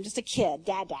baby. I'm just a kid.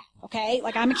 Dada. Okay?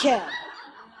 Like, I'm a kid.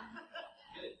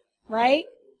 Right?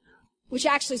 Which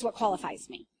actually is what qualifies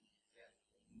me.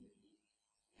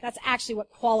 That's actually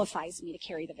what qualifies me to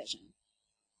carry the vision.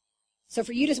 So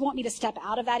for you to want me to step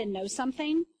out of that and know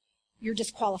something, you're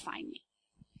disqualifying me.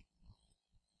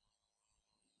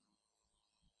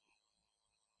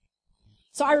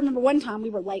 So I remember one time we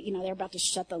were late, they were about to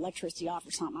shut the electricity off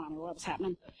or something. I don't know what was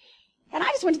happening. And I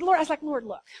just went to the Lord. I was like, Lord,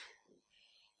 look.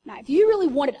 Now, if you really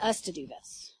wanted us to do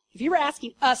this, if you were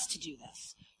asking us to do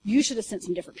this, you should have sent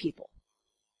some different people.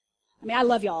 I mean, I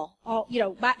love y'all.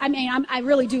 I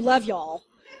really do love y'all.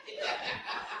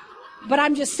 But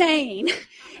I'm just saying,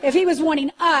 if he was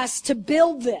wanting us to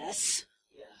build this,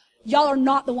 y'all are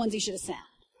not the ones he should have sent.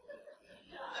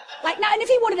 Like, now, and if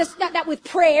he wanted us that with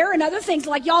prayer and other things,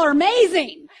 like, y'all are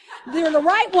amazing. They're the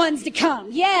right ones to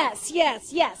come. Yes,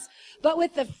 yes, yes. But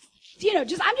with the,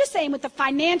 I'm just saying with the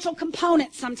financial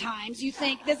component sometimes you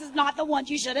think this is not the ones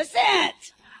you should have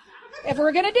sent. If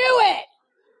we're going to do it.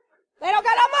 They don't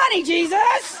got no money,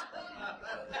 Jesus.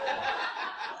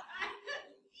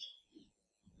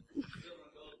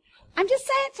 I'm just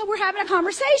saying, so we're having a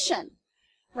conversation,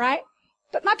 right?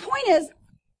 But my point is,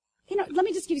 let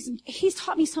me just give you some, he's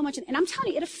taught me so much, and I'm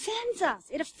telling you, it offends us.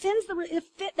 It offends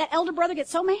that elder brother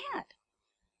gets so mad.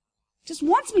 Just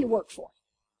wants me to work for him.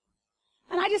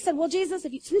 And I just said, well, Jesus,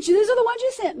 since these are the ones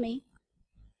you sent me,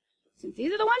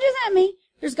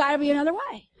 there's got to be another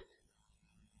way.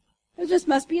 There just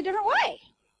must be a different way.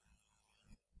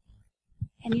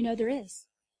 And there is.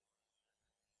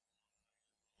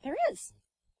 There is.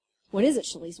 What is it,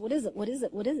 Shalise? What is it? What is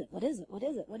it? What is it? What is it? What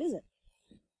is it? What is it?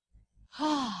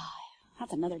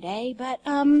 That's another day, but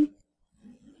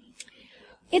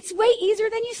it's way easier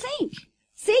than you think.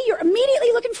 See, you're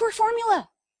immediately looking for a formula.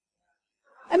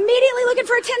 Immediately looking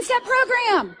for a 10-step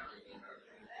program.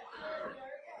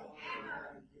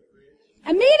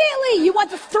 Immediately, you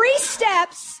want the 3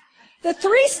 steps that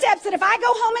if I go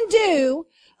home and do,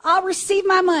 I'll receive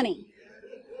my money.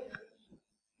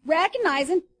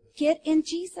 Recognizing, get in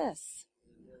Jesus.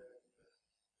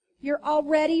 You're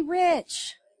already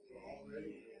rich.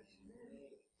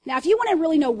 Now, if you want to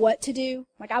really know what to do,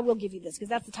 I will give you this, because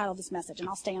that's the title of this message, and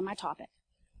I'll stay on my topic.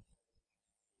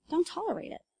 Don't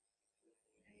tolerate it.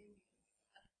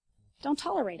 Don't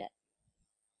tolerate it.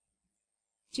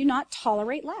 Do not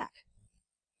tolerate lack.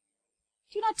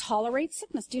 Do not tolerate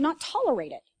sickness. Do not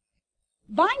tolerate it.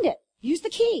 Bind it. Use the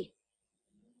key.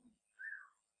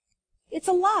 It's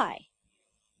a lie.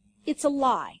 It's a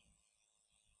lie.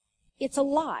 It's a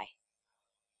lie.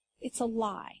 It's a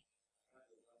lie.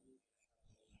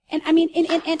 And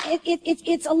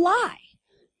it's a lie.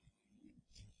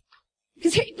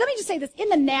 Because let me just say this. In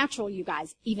the natural, you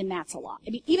guys, even that's a lie.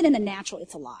 Even in the natural,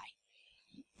 it's a lie.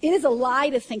 It is a lie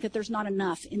to think that there's not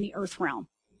enough in the earth realm.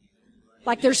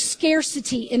 Like there's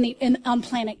scarcity on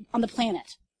the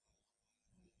planet.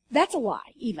 That's a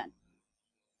lie, even.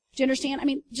 Do you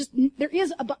understand? There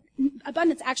is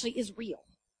abundance actually is real.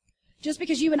 Just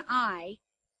because you and I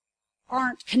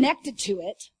aren't connected to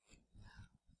it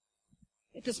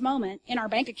at this moment in our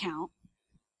bank account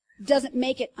doesn't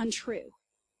make it untrue.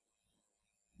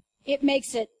 It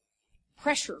makes it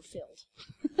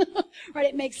pressure-filled. Right?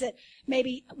 It makes it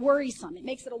maybe worrisome. It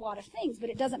makes it a lot of things, but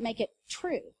it doesn't make it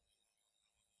true.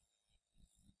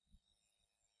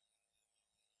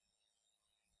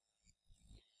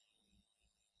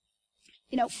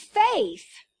 Faith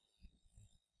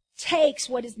takes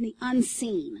what is in the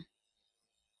unseen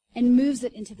and moves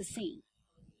it into the seen.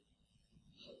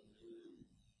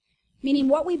 Meaning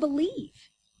what we believe.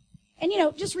 And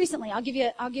just recently, I'll give you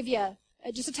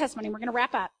just a testimony. We're going to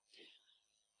wrap up.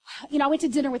 I went to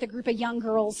dinner with a group of young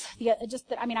girls.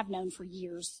 I've known for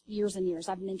years and years.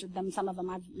 I've mentored them. Some of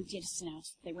them,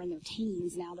 they were in their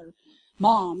teens now. They're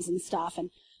moms and stuff.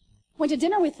 And went to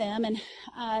dinner with them, and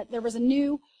there was a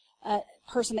new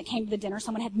person that came to the dinner.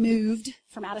 Someone had moved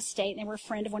from out of state, and they were a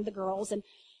friend of one of the girls. And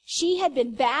she had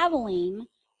been battling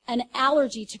an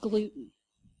allergy to gluten.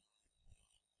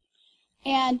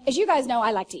 And as you guys know,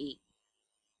 I like to eat.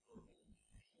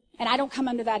 And I don't come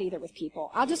under that either with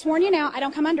people. I'll just warn you now, I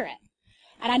don't come under it.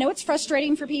 And I know it's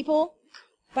frustrating for people,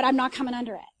 but I'm not coming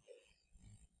under it.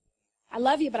 I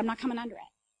love you, but I'm not coming under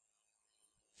it.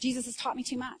 Jesus has taught me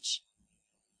too much.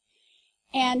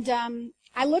 And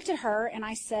I looked at her and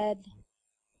I said,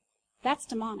 that's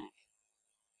demonic.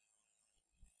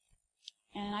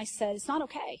 And I said, it's not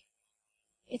okay.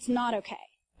 It's not okay.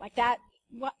 Like that,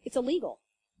 it's illegal.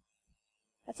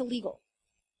 That's illegal.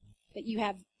 That you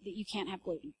can't have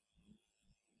gluten.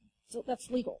 So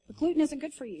that's legal. But gluten isn't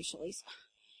good for you, Shalise.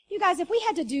 You guys, if we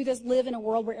had to do this, live in a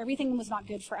world where everything was not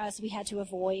good for us, we had to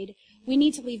avoid, we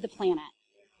need to leave the planet.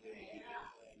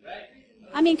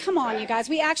 Come on, you guys.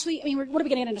 What are we going to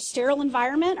get in a sterile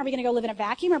environment? Are we going to go live in a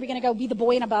vacuum? Are we going to go be the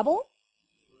boy in a bubble?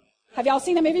 Have y'all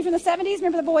seen the movie from the 70s?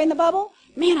 Remember The Boy in the Bubble?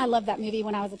 Man, I loved that movie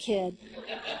when I was a kid.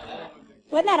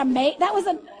 Wasn't that amazing? Maybe, I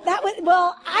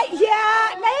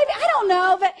don't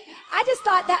know, but I just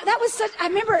thought that was such,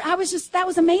 that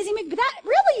was amazing. But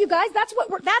really, you guys, that's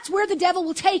where the devil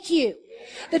will take you.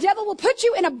 The devil will put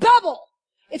you in a bubble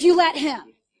if you let him.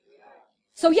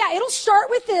 So yeah, it'll start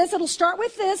with this, it'll start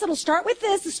with this, it'll start with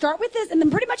this, it'll start with this, and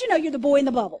then pretty much you're the boy in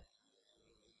the bubble.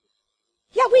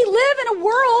 Yeah, we live in a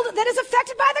world that is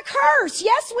affected by the curse.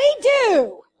 Yes, we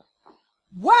do.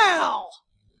 Wow.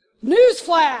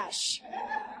 Newsflash.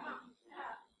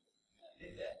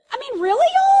 Really,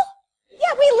 y'all?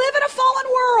 Yeah, we live in a fallen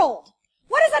world.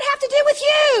 What does that have to do with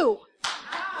you?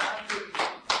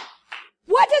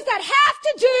 What What does that have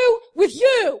to do with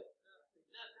you?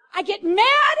 I get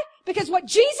mad because what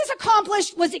Jesus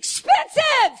accomplished was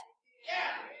expensive.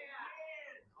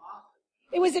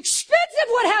 It was expensive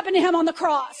what happened to him on the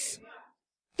cross.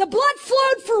 The blood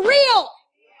flowed for real.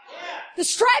 The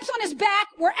stripes on his back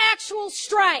were actual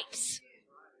stripes.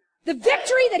 The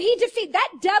victory that he defeated,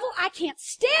 that devil, I can't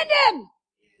stand him.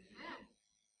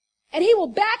 And he will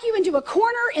back you into a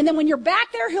corner, and then when you're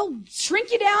back there, he'll shrink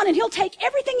you down and he'll take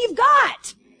everything you've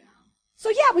got. So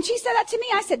yeah, when she said that to me,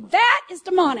 I said, that is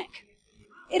demonic.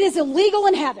 It is illegal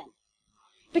in heaven.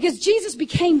 Because Jesus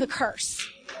became the curse.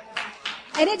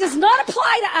 And it does not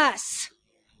apply to us.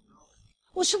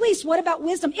 Well, Shalice, what about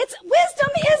wisdom? Wisdom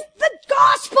is the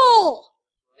gospel.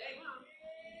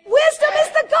 Wisdom is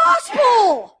the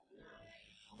gospel.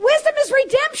 Wisdom is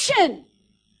redemption.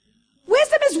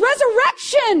 Wisdom is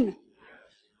resurrection.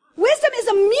 Wisdom is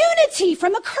immunity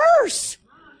from the curse.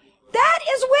 That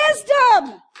is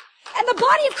wisdom. And the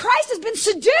body of Christ has been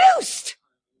seduced.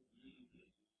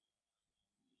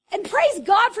 And praise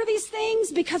God for these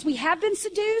things because we have been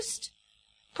seduced.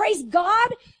 Praise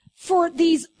God for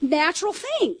these natural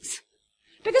things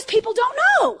because people don't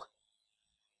know.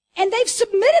 And they've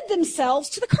submitted themselves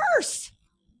to the curse.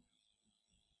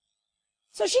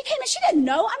 So she came and she didn't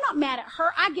know. I'm not mad at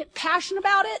her. I get passionate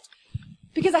about it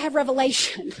because I have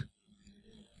revelation.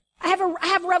 I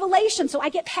have revelation, so I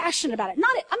get passionate about it.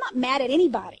 I'm not mad at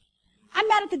anybody. I'm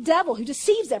mad at the devil who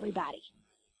deceives everybody.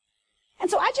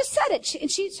 And so I just said it.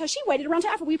 So she waited around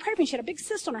till after we prayed for me. She had a big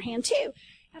cyst on her hand too.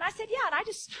 And I said, yeah, and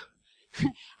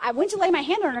I went to lay my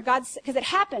hand on her, because it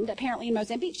happened apparently in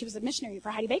Mozambique. She was a missionary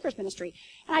for Heidi Baker's ministry.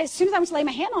 And as soon as I went to lay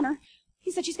my hand on her,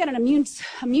 he said she's got an immune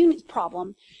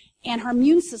problem, and her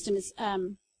immune system is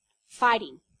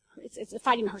fighting. It's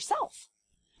fighting herself.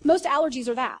 Most allergies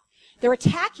are that. They're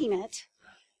attacking it,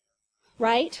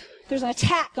 right? There's an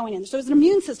attack going in. So there's an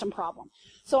immune system problem.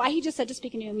 So he just said to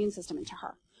speak a new immune system into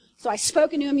her. So I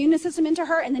spoke a new immune system into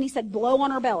her, and then he said, blow on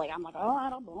her belly. I'm like, oh,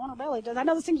 I don't blow on her belly. I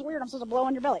know this seems weird. I'm supposed to blow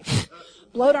on your belly.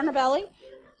 Blowed on her belly,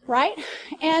 right?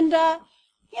 And, I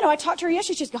talked to her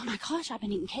yesterday. She's going, oh, my gosh, I've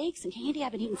been eating cakes and candy.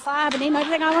 I've been eating I've been eating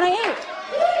everything I want to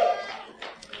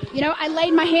eat. I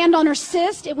laid my hand on her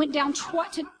cyst. It went down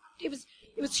it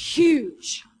was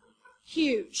huge.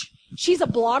 Huge. She's a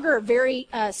blogger, a very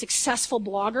successful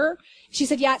blogger. She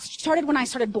said, yeah, it started when I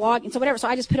started blogging. So whatever. So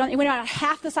I just put it went out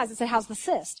half the size. I said, how's the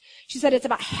cyst? She said, it's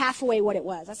about halfway what it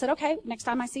was. I said, okay, next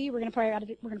time I see you, we're going to pray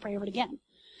over it again.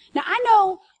 Now I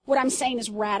know what I'm saying is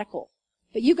radical,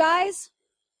 but you guys,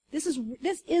 this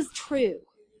is true.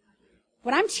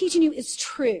 What I'm teaching you is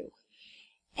true.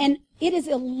 And it is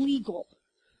illegal.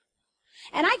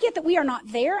 And I get that we are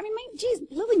not there. I mean, geez,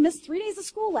 Lily missed 3 days of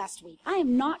school last week. I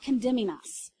am not condemning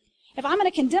us. If I'm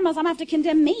going to condemn us, I'm going to have to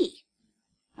condemn me.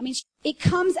 I mean, it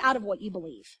comes out of what you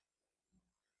believe.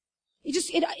 When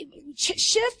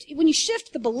you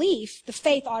shift the belief, the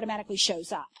faith automatically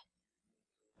shows up.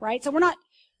 Right? So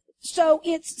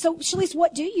Shalice,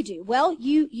 what do? Well,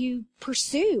 you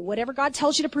pursue whatever God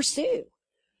tells you to pursue.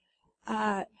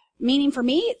 Meaning for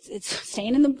me, it's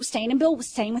staying with Bill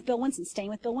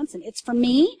Winston. It's for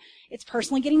me, it's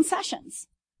personally getting sessions.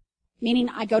 Meaning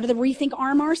I go to the Rethink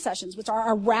RMR sessions, which are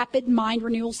our rapid mind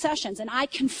renewal sessions, and I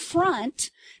confront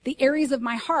the areas of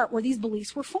my heart where these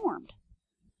beliefs were formed.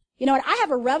 And I have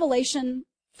a revelation,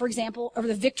 for example, over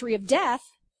the victory of death,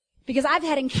 because I've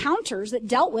had encounters that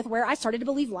dealt with where I started to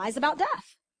believe lies about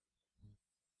death.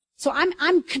 So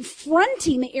I'm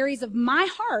confronting the areas of my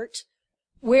heart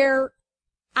where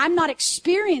I'm not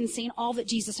experiencing all that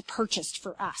Jesus purchased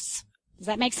for us. Does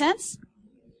that make sense?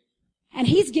 And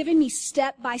he's giving me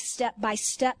step by step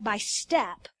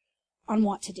on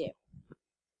what to do.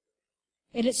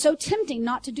 And it's so tempting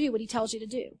not to do what he tells you to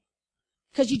do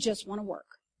because you just want to work.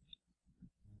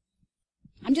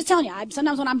 I'm just telling you,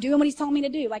 sometimes when I'm doing what he's telling me to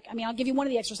do, I'll give you one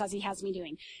of the exercises he has me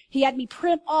doing. He had me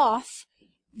print off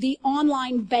the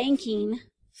online banking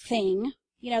thing,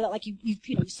 that you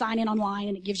sign in online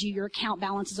and it gives you your account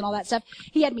balances and all that stuff.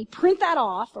 He had me print that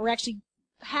off, or actually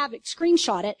have it,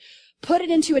 screenshot it, put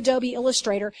it into Adobe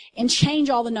Illustrator, and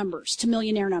change all the numbers to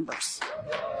millionaire numbers.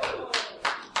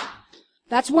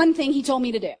 That's one thing he told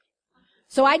me to do.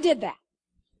 So I did that.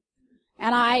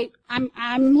 And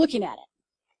I'm looking at it.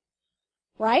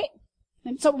 Right?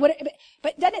 And so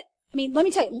but then let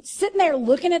me tell you, sitting there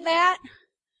looking at that,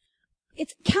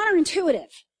 it's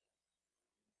counterintuitive.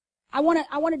 I want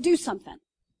to do something.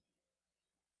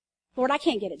 Lord, I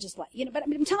can't get it just but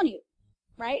I'm telling you,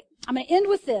 right? I'm going to end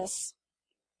with this.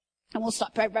 And we'll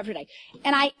stop right today.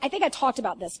 And I think I talked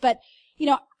about this, but,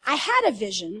 I had a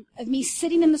vision of me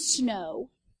sitting in the snow,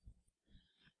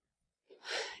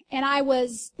 and I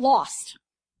was lost.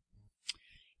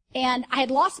 And I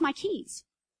had lost my keys.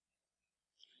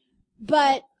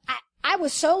 But I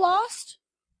was so lost,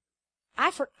 I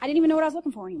didn't even know what I was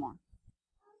looking for anymore.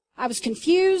 I was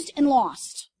confused and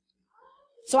lost.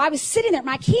 So I was sitting there.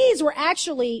 My keys were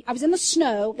actually, I was in the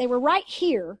snow. They were right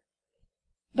here,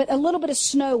 but a little bit of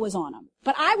snow was on them.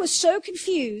 But I was so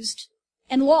confused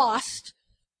and lost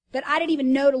that I didn't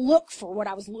even know to look for what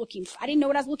I was looking for. I didn't know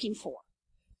what I was looking for.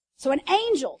 So an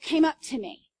angel came up to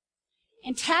me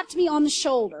and tapped me on the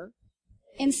shoulder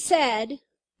and said,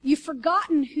 "You've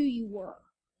forgotten who you were.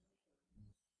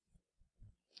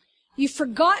 You've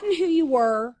forgotten who you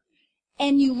were,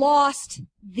 and you lost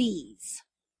these."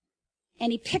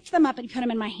 And he picked them up and he put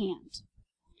them in my hand.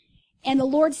 And the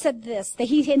Lord said this,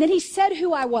 and then he said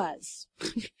who I was.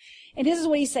 And this is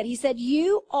what he said. He said,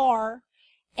 "You are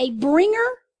a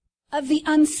bringer of the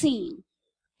unseen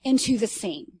into the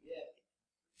seen."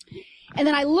 And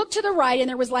then I looked to the right, and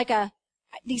there was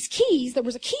these keys. There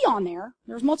was a key on there.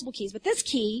 There was multiple keys, but this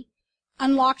key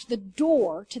unlocked the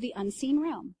door to the unseen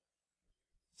realm.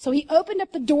 So he opened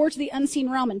up the door to the unseen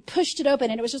realm and pushed it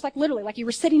open, and it was just literally like you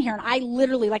were sitting here, and I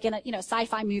literally, like in a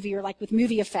sci-fi movie or like with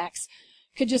movie effects,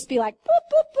 could just be like boop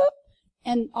boop boop,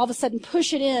 and all of a sudden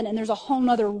push it in, and there's a whole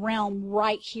nother realm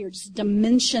right here, just a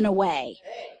dimension away.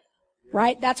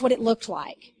 Right? That's what it looked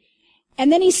like.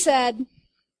 And then he said,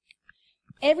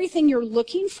 "Everything you're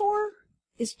looking for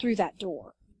is through that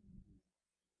door."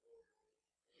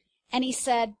 And he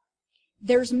said,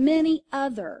 "There's many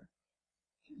other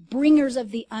bringers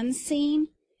of the unseen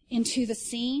into the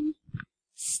seen,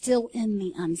 still in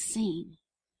the unseen.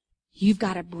 You've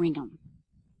got to bring them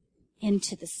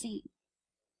into the seen."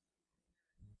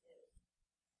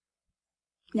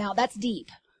 Now, that's deep.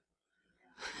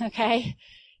 Okay?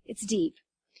 It's deep.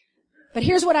 But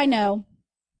here's what I know.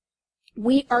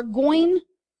 We are going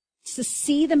to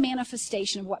see the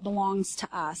manifestation of what belongs to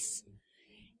us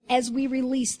as we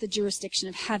release the jurisdiction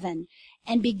of heaven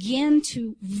and begin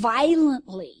to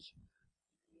violently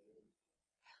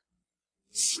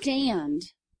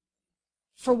stand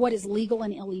for what is legal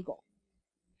and illegal.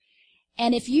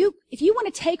 And if you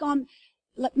want to take on,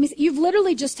 you've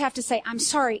literally just have to say, "I'm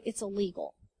sorry, it's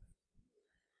illegal."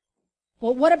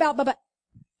 Well, what about,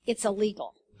 it's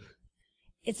illegal.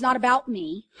 It's not about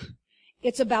me.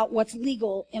 It's about what's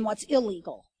legal and what's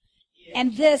illegal.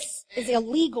 And this is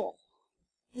illegal.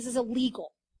 This is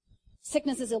illegal.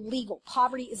 Sickness is illegal.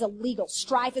 Poverty is illegal.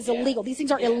 Strife is illegal. These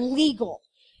things are illegal.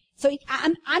 So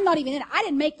I'm not even in it. I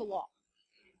didn't make the law.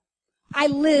 I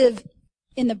live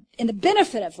in the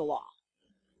benefit of the law.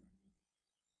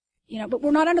 But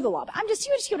we're not under the law. But you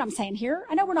just hear what I'm saying here.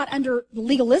 I know we're not under the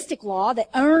legalistic law that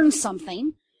earns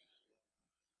something.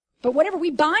 But whatever we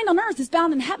bind on earth is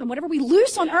bound in heaven. Whatever we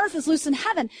loose on earth is loose in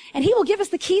heaven. And he will give us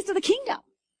the keys to the kingdom.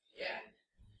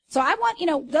 So I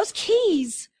want, those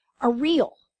keys are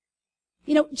real.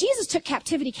 Jesus took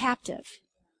captivity captive.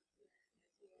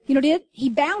 He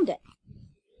bound it.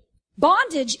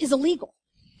 Bondage is illegal.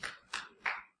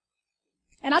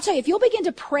 And I'll tell you, if you'll begin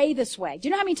to pray this way, do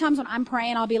you know how many times when I'm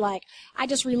praying, I'll be like, I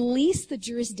just release the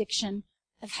jurisdiction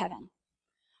of heaven.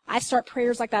 I start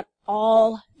prayers like that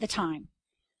all the time.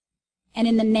 And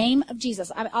in the name of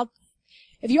Jesus,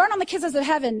 if you aren't on the Kisses of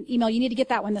Heaven email, you need to get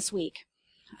that one this week.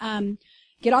 Go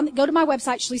to my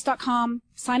website, Shalice.com,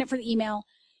 sign up for the email.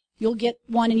 You'll get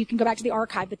one and you can go back to the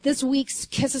archive. But this week's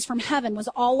Kisses from Heaven was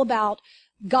all about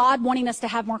God wanting us to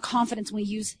have more confidence when we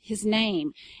use his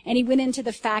name. And he went into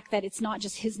the fact that it's not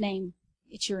just his name,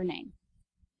 it's your name.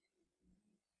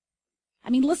 I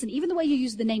mean, listen, even the way you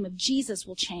use the name of Jesus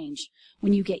will change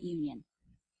when you get union.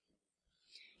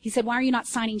 He said, "Why are you not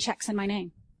signing checks in my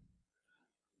name?"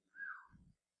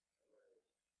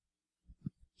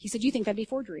 He said, "You think that'd be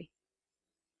forgery.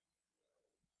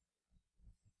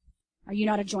 Are you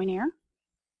not a joint heir?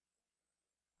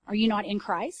 Are you not in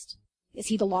Christ? Is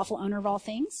he the lawful owner of all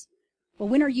things? Well,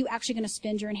 when are you actually going to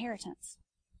spend your inheritance?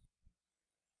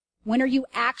 When are you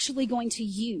actually going to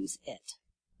use it?"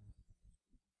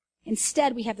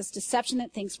 Instead, we have this deception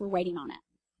that thinks we're waiting on it.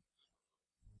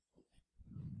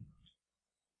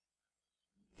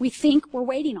 We think we're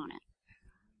waiting on it.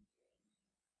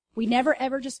 We never,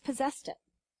 ever just possessed it.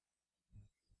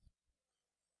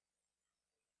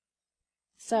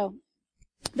 So,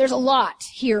 there's a lot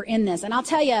here in this. And I'll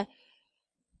tell you,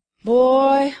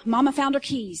 boy, Mama found her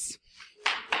keys.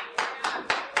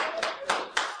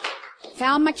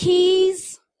 Found my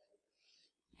keys.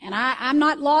 And I'm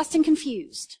not lost and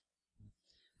confused.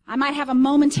 I might have a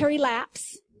momentary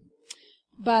lapse,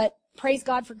 but praise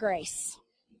God for grace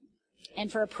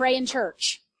and for a praying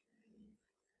church.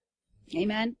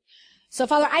 Amen. So,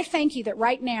 Father, I thank you that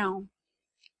right now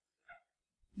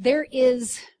there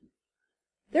is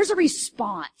There's a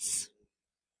response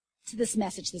to this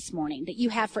message this morning that you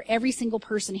have for every single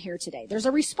person here today. There's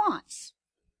a response.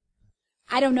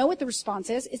 I don't know what the response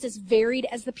is. It's as varied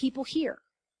as the people here.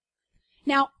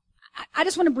 Now, I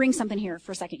just want to bring something here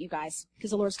for a second, you guys,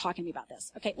 because the Lord's talking to me about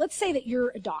this. Okay, let's say that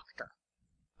you're a doctor.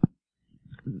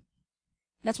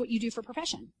 That's what you do for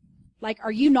profession. Like,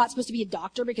 are you not supposed to be a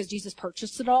doctor because Jesus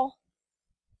purchased it all?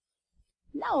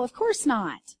 No, of course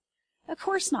not. Of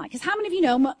course not. Because how many of you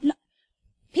know,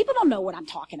 people don't know what I'm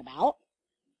talking about.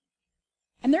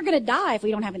 And they're going to die if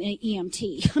we don't have an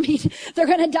EMT. I mean, they're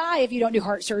going to die if you don't do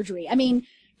heart surgery. I mean,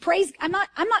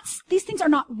 these things are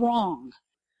not wrong.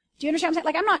 Do you understand what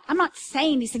I'm saying? Like, I'm not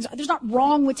saying these things. There's not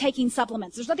wrong with taking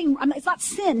supplements. There's nothing, it's not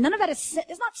sin. None of that is sin.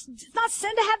 It's not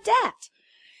sin to have debt.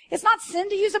 It's not sin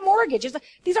to use a mortgage.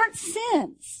 These aren't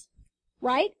sins,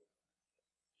 right?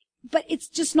 But it's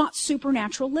just not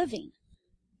supernatural living.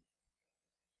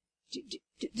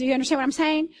 Do you understand what I'm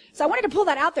saying? So I wanted to pull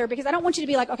that out there because I don't want you to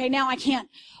be like, okay, now I can't.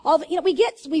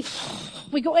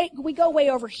 We go way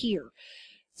over here.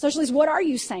 Socialists, what are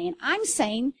you saying? I'm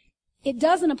saying it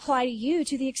doesn't apply to you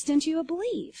to the extent you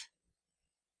believe.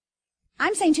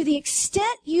 I'm saying to the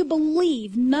extent you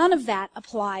believe, none of that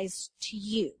applies to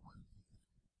you.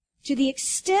 To the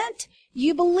extent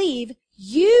you believe,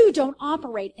 you don't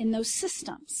operate in those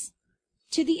systems.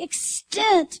 To the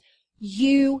extent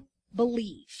you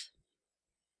believe.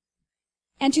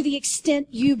 And to the extent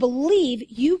you believe,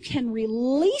 you can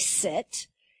release it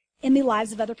in the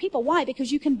lives of other people. Why?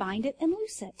 Because you can bind it and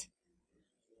loose it.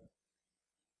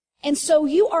 And so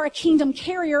you are a kingdom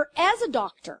carrier as a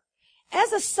doctor,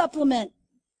 as a supplement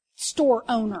store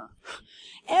owner,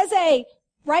 as a,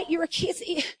 right, you're a,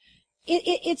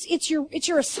 it's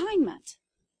your assignment.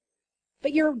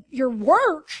 But your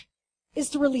work is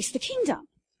to release the kingdom.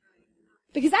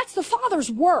 Because that's the Father's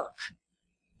work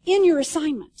in your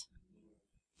assignment.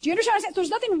 Do you understand what I'm saying? There's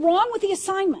nothing wrong with the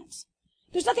assignments.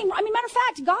 There's nothing, matter of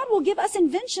fact, God will give us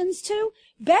inventions to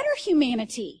better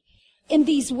humanity in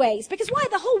these ways. Because why?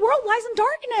 The whole world lies in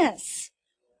darkness.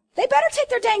 They better take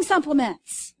their dang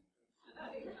supplements.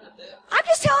 I'm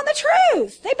just telling the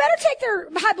truth. They better take their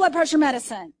high blood pressure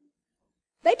medicine.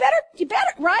 You better,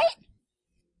 right?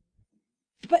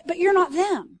 But you're not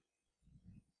them.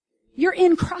 You're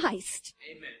in Christ.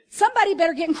 Amen. Somebody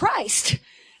better get in Christ.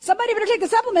 Somebody better take the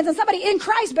supplements, and somebody in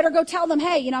Christ better go tell them,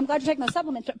 hey, I'm glad you're taking those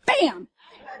supplements, but bam,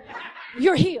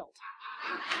 you're healed.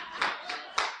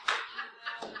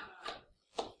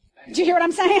 Do you hear what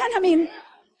I'm saying?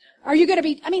 Are you going to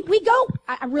be,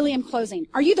 I really am closing.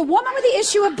 Are you the woman with the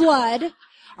issue of blood?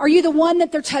 Are you the one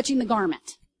that they're touching the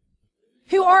garment?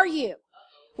 Who are you?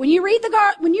 When you read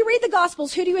the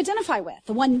Gospels, who do you identify with?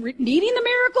 The one needing the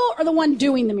miracle or the one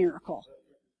doing the miracle?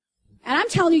 And I'm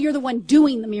telling you, you're the one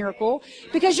doing the miracle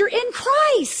because you're in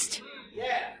Christ.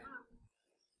 Yeah.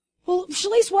 Well,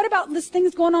 Shalice, what about this thing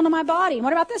that's going on in my body? And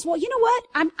what about this? Well, you know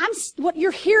what? What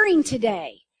you're hearing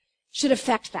today should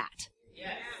affect that.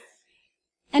 Yes.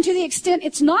 And to the extent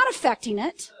it's not affecting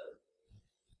it,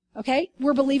 okay,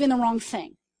 we're believing the wrong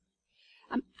thing.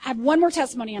 I have one more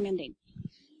testimony I'm ending.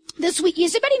 This week,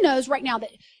 everybody knows right now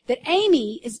that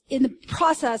Amy is in the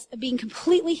process of being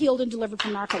completely healed and delivered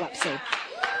from narcolepsy.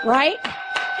 Right?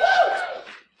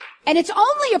 And it's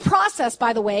only a process,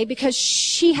 by the way, because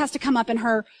she has to come up in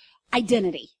her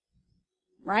identity.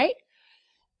 Right?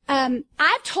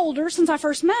 I've told her since I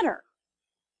first met her,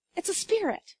 it's a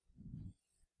spirit.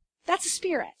 That's a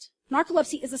spirit.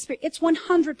 Narcolepsy is a spirit. It's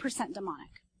 100% demonic.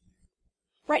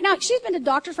 Right now, she's been to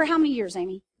doctors for how many years,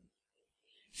 Amy?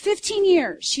 15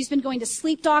 years. She's been going to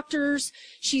sleep doctors.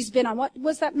 She's been on, what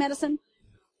was that medicine?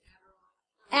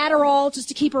 Adderall, just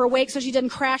to keep her awake so she doesn't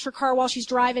crash her car while she's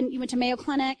driving. You went to Mayo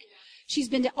Clinic. She's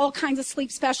been to all kinds of sleep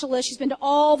specialists. She's been to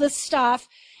all this stuff.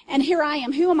 And here I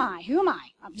am. Who am I?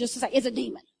 I'm just to say, it's a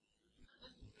demon.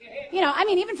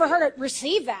 Even for her to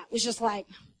receive that was just like,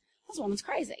 this woman's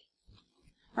crazy.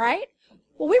 Right?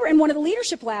 Well, we were in one of the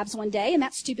leadership labs one day, and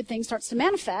that stupid thing starts to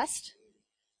manifest.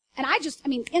 And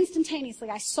instantaneously,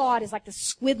 I saw it as like this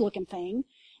squid-looking thing.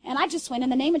 And I just went in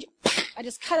the name of, I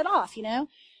just cut it off,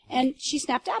 And she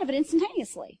snapped out of it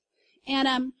instantaneously.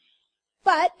 And,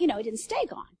 but, it didn't stay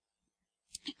gone.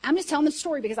 I'm just telling the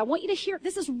story because I want you to hear,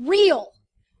 this is real.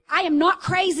 I am not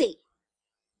crazy.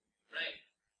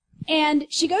 Right. And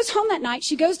she goes home that night.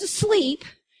 She goes to sleep.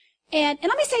 And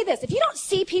let me say this. If you don't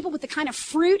see people with the kind of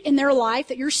fruit in their life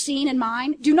that you're seeing in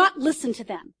mine, do not listen to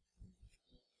them.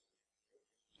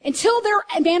 Until they're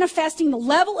manifesting the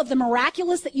level of the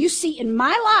miraculous that you see in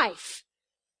my life,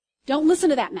 don't listen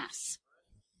to that mess.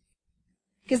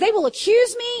 Because they will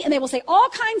accuse me and they will say all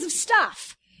kinds of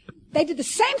stuff. They did the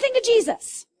same thing to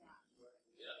Jesus.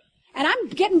 And I'm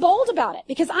getting bold about it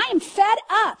because I am fed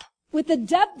up with the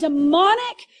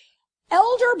demonic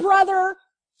elder brother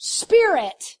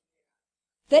spirit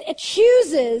that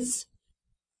accuses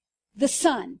the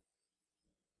son.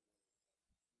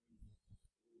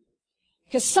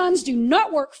 Because sons do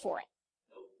not work for it.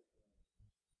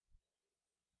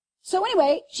 So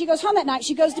anyway, she goes home that night.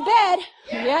 She goes to bed.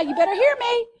 Yeah, you better hear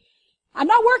me. I'm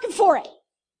not working for it.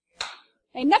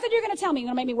 Ain't nothing you're going to tell me you're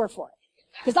going to make me work for it.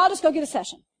 Because I'll just go get a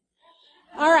session.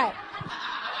 All right.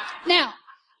 Now,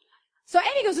 so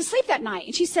Amy goes to sleep that night.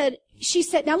 And she said,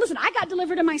 now listen, I got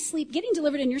delivered in my sleep. Getting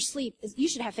delivered in your sleep, you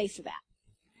should have faith for that.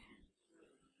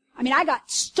 I mean, I got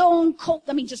stone cold,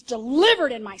 just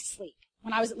delivered in my sleep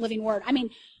when I was at Living Word. I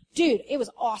mean, dude, it was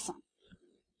awesome.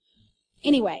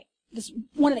 Anyway,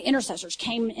 one of the intercessors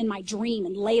came in my dream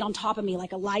and laid on top of me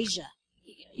like Elijah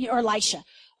or Elisha.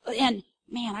 And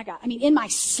man, in my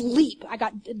sleep,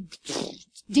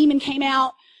 demon came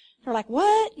out. They're like,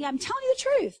 what? Yeah, I'm telling you the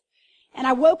truth. And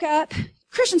I woke up.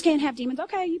 Christians can't have demons.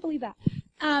 Okay, you believe that.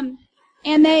 And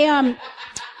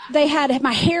they had,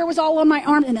 my hair was all on my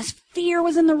arm and this fear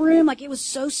was in the room. Like it was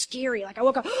so scary. Like I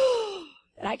woke up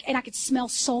and I could smell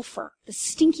sulfur, the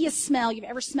stinkiest smell you've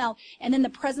ever smelled. And then the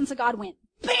presence of God went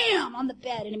bam on the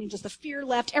bed. And just the fear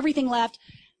left, everything left.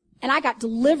 And I got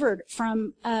delivered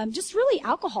from, just really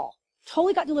alcohol.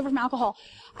 Totally got delivered from alcohol.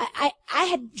 I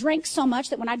had drank so much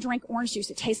that when I drank orange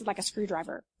juice, it tasted like a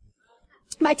screwdriver.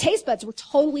 My taste buds were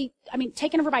totally,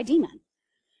 taken over by a demon.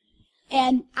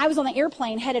 And I was on the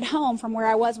airplane headed home from where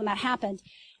I was when that happened.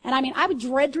 And I would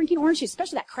dread drinking orange juice,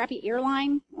 especially that crappy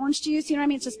airline orange juice. You know what I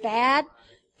mean? It's just bad.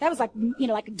 That was like,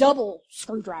 like a double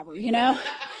screwdriver,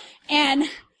 And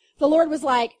the Lord was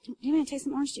like, you want to taste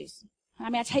some orange juice?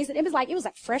 I tasted, it was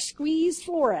like fresh squeezed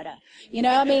Florida. Even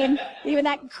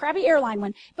that crappy airline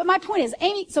one. But my point is,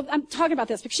 Amy, so I'm talking about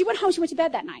this because she went home, she went to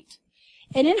bed that night.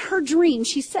 And in her dream,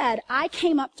 she said, I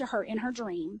came up to her in her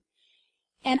dream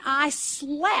and I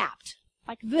slapped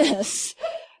like this,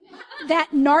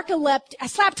 that narcolepsy. I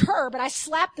slapped her, but I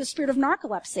slapped the spirit of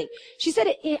narcolepsy. She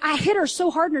said I hit her so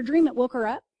hard in her dream it woke her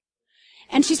up.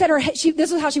 And she said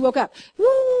this is how she woke up.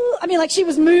 Woo! Like she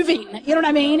was moving, you know what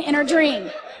I mean, in her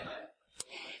dream.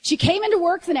 She came into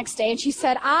work the next day and she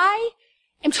said, I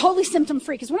am totally symptom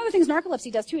free. Because one of the things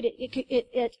narcolepsy does too,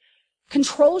 it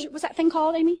controls, what's that thing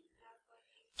called, Amy?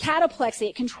 Cataplexy.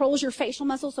 It controls your facial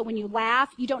muscles. So when you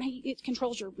laugh, it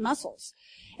controls your muscles.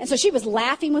 And so she was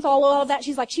laughing with all of that.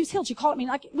 She's like, she was healed. She called me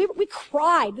like, we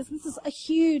cried. This is a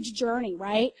huge journey,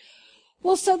 right?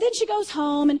 Well, so then she goes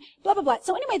home and blah, blah, blah.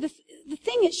 So anyway, the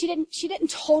thing is she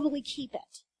didn't totally keep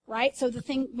it. Right? So the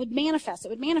thing would manifest. It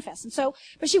would manifest. And so,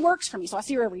 but she works for me. So I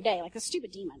see her every day, like a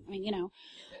stupid demon.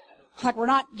 Like we're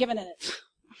not giving it,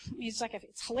 it's like,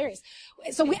 it's hilarious.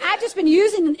 So I've just been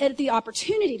using it, the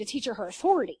opportunity to teach her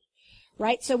authority.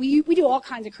 Right? So we do all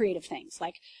kinds of creative things.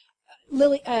 Like,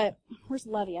 Lily, where's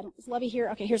Lovey? Is Lovey here?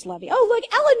 Okay, here's Lovey. Oh, look,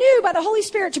 Ella knew by the Holy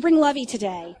Spirit to bring Lovey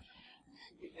today.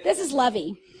 This is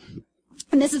Lovey.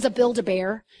 And this is a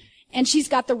Build-A-Bear. And she's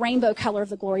got the rainbow color of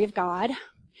the glory of God.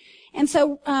 And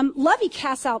so, Lovey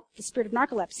casts out the spirit of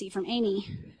narcolepsy from Amy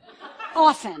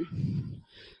often.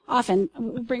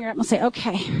 We'll bring her up and we'll say,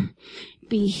 okay,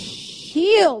 be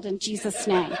healed in Jesus'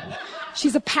 name.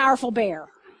 She's a powerful bear.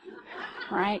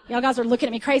 Right? Y'all guys are looking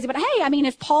at me crazy, but hey,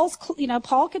 if Paul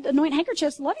could anoint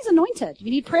handkerchiefs, Lovey's anointed. If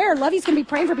you need prayer, Lovey's going to be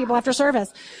praying for people after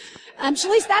service.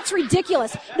 Shalice, that's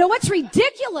ridiculous. No, what's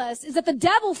ridiculous is that the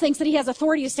devil thinks that he has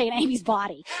authority to stay in Amy's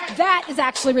body. That is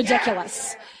actually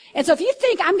ridiculous. And so if you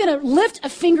think I'm going to lift a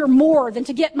finger more than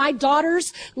to get my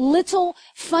daughter's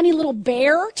funny little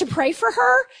bear to pray for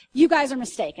her, you guys are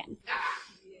mistaken.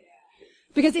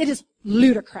 Because it is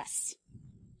ludicrous.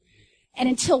 And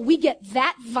until we get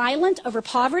that violent over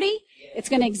poverty, it's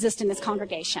going to exist in this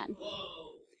congregation.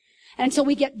 And until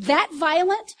we get that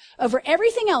violent over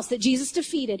everything else that Jesus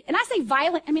defeated, and I say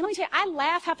violent, let me tell you, I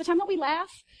laugh half the time. Don't we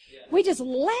laugh? We just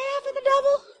laugh at the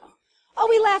devil. Oh,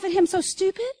 we laugh at him so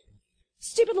stupid.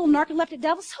 Stupid little narcoleptic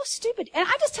devil, so stupid. And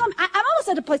I just tell him, I'm almost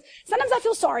at a place, sometimes I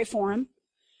feel sorry for him.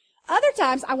 Other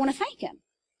times I want to thank him.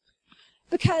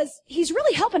 Because he's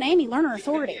really helping Amy learn her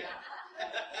authority.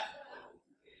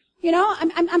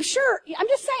 I'm sure, I'm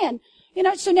just saying,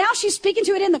 so now she's speaking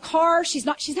to it in the car. She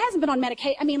hasn't been on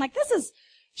medication.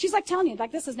 She's like telling you,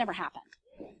 like this has never happened.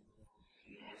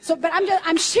 So, but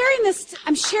I'm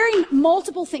sharing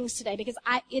multiple things today because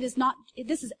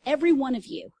this is every one of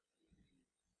you.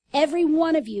 Every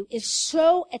one of you is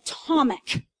so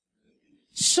atomic,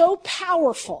 so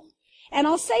powerful. And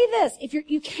I'll say this,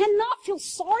 you cannot feel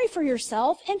sorry for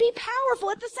yourself and be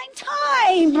powerful at the same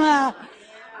time.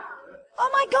 Oh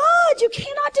my God, you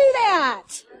cannot do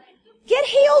that. Get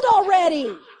healed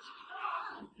already.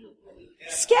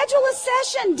 Schedule a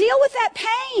session. Deal with that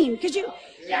pain. Because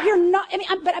you're not,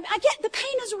 but I get the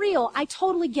pain is real. I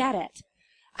totally get it.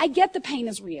 I get the pain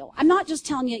is real. I'm not just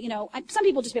telling you, some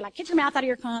people just be like, get your mouth out of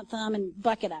your thumb and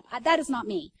buck it up. That is not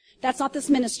me. That's not this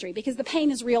ministry, because the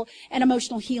pain is real and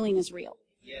emotional healing is real.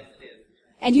 Yes, it is.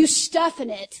 And you stuffing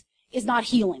it is not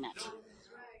healing it.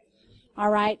 All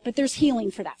right? But there's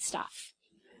healing for that stuff.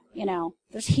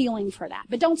 There's healing for that.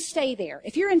 But don't stay there.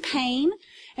 If you're in pain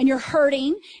and you're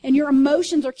hurting and your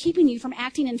emotions are keeping you from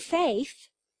acting in faith,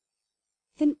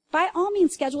 then by all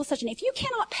means schedule a session. If you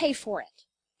cannot pay for it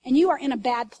and you are in a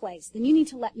bad place, then you need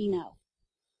to let me know.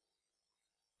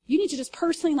 You need to just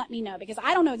personally let me know, because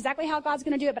I don't know exactly how God's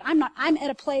going to do it, but I'm at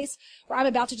a place where I'm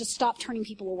about to just stop turning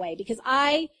people away, because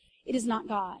it is not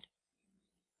God.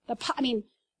 The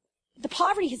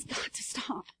poverty has got to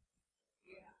stop.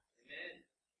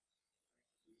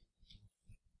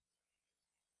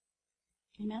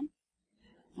 Amen?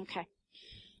 Okay.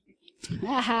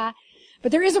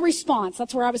 But there is a response.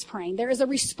 That's where I was praying. There is a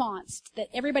response that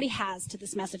everybody has to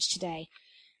this message today.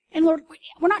 And Lord,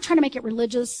 we're not trying to make it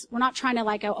religious. We're not trying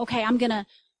to okay, I'm going to,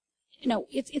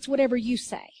 it's whatever you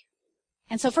say.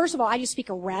 And so first of all, I just speak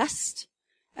a rest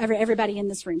over everybody in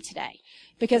this room today.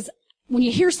 Because when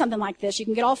you hear something like this, you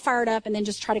can get all fired up and then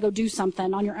just try to go do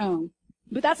something on your own.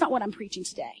 But that's not what I'm preaching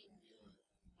today.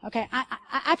 Okay,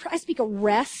 I speak a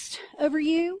rest over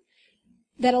you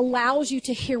that allows you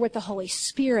to hear what the Holy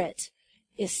Spirit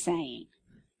is saying.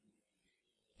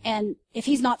 And if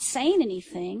he's not saying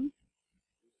anything,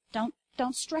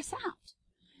 don't stress out.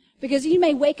 Because you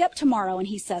may wake up tomorrow and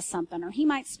he says something, or he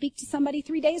might speak to somebody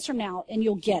 3 days from now and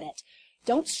you'll get it.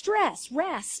 Don't stress.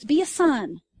 Rest. Be a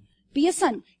son. Be a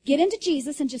son. Get into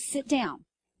Jesus and just sit down.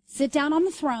 Sit down on the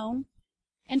throne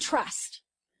and trust.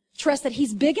 Trust that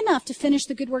he's big enough to finish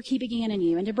the good work he began in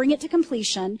you and to bring it to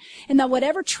completion, and that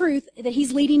whatever truth that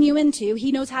he's leading you into,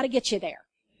 he knows how to get you there.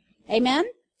 Amen?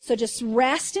 So just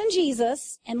rest in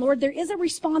Jesus, and Lord, there is a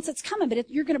response that's coming, but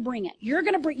you're going to bring it. You're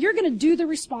going to do the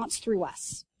response through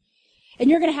us. And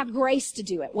you're going to have grace to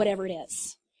do it, whatever it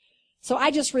is. So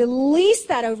I just release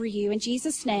that over you in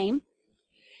Jesus' name.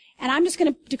 And I'm just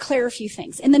going to declare a few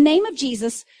things. In the name of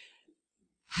Jesus,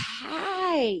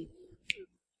 hi.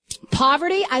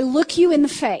 Poverty, I look you in the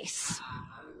face.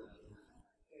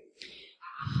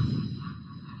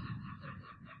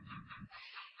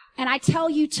 And I tell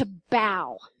you to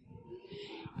bow.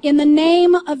 In the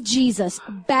name of Jesus,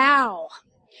 bow.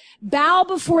 Bow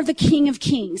before the King of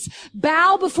Kings.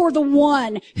 Bow before the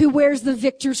one who wears the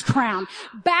victor's crown.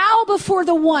 Bow before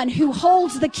the one who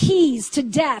holds the keys to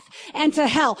death and to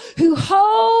hell. Who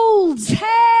holds,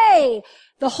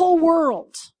 the whole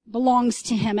world belongs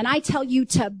to him. And I tell you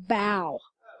to bow.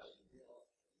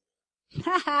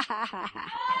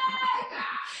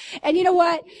 And you know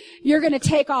what? You're going to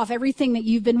take off everything that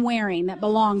you've been wearing that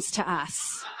belongs to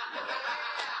us.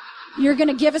 You're going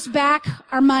to give us back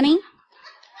our money.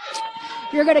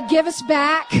 You're going to give us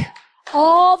back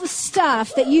all the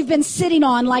stuff that you've been sitting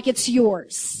on like it's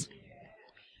yours.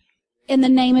 In the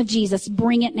name of Jesus,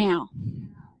 bring it now.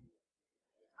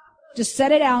 Just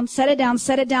set it down, set it down,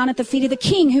 set it down at the feet of the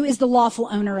King, who is the lawful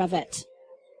owner of it.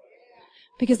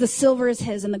 Because the silver is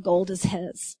his and the gold is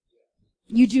his.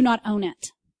 You do not own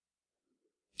it.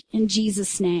 In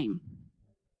Jesus' name.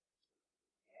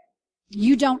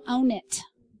 You don't own it.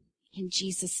 In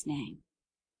Jesus' name.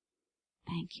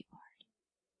 Thank you, Lord.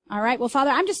 All right. Well,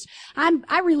 Father,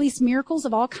 I release miracles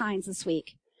of all kinds this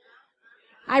week.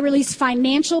 I release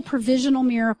financial provisional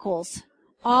miracles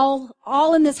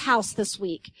all in this house this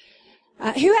week.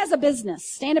 Who has a business?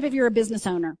 Stand up if you're a business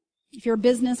owner. If you're a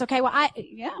business, okay, well,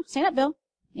 stand up, Bill.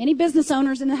 Any business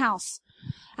owners in the house?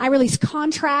 I release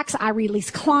contracts. I release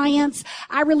clients.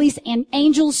 I release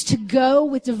angels to go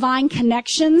with divine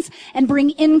connections and bring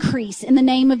increase in the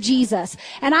name of Jesus.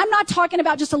 And I'm not talking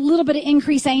about just a little bit of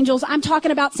increase, angels. I'm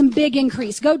talking about some big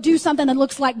increase. Go do something that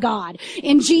looks like God.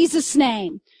 In Jesus'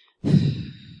 name.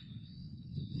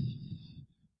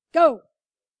 Go.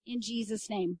 In Jesus'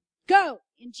 name. Go.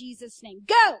 In Jesus' name.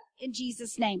 Go. In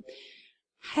Jesus' name.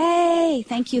 Hey,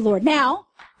 thank you, Lord. Now,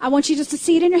 I want you just to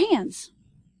see it in your hands.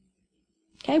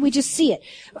 Okay, we just see it.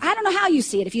 I don't know how you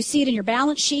see it. If you see it in your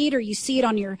balance sheet or you see it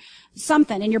on your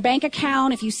something, in your bank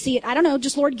account, if you see it, I don't know,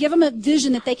 just Lord, give them a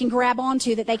vision that they can grab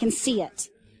onto, that they can see it.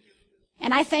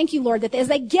 And I thank you, Lord, that as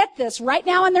they get this right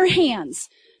now in their hands,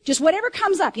 just whatever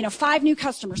comes up, 5 new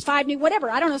customers, 5 new, whatever,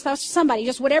 I don't know if that's somebody,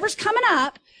 just whatever's coming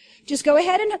up, just go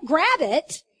ahead and grab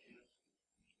it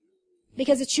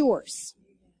because it's yours.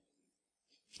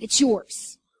 It's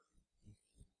yours.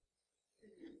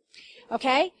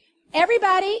 Okay?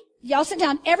 Everybody, Y'all sit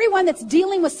down. Everyone that's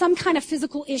dealing with some kind of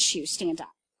physical issue, stand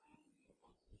up.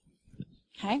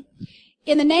 Okay?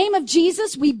 In the name of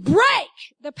Jesus, we break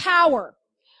the power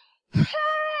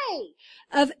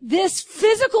of this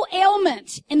physical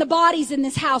ailment in the bodies in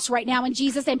this house right now in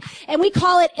Jesus' name. And we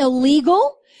call it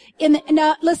illegal.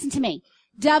 No, listen to me.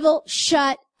 Devil,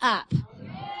 shut up.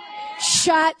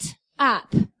 Shut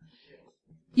up.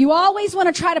 You always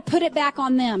want to try to put it back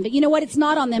on them. But you know what? It's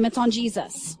not on them. It's on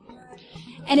Jesus.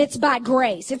 And it's by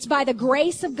grace. It's by the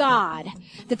grace of God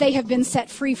that they have been set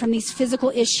free from these physical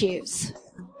issues.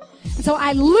 And so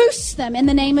I loose them in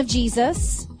the name of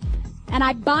Jesus. And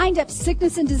I bind up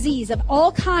sickness and disease of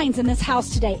all kinds in this house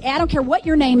today. I don't care what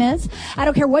your name is. I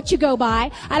don't care what you go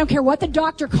by. I don't care what the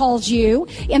doctor calls you.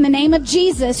 In the name of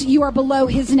Jesus, you are below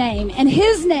his name. And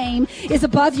his name is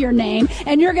above your name.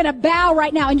 And you're going to bow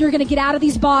right now and you're going to get out of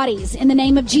these bodies in the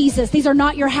name of Jesus. These are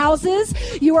not your houses.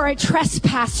 You are a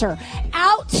trespasser.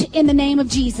 Out in the name of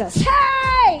Jesus.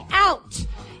 Hey! Out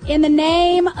in the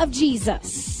name of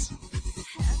Jesus.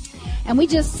 And we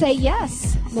just say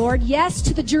yes, Lord, yes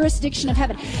to the jurisdiction of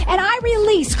heaven. And I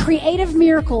release creative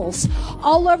miracles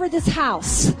all over this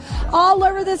house. All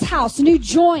over this house. New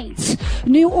joints,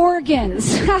 new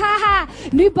organs,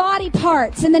 new body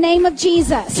parts in the name of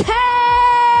Jesus. Hey!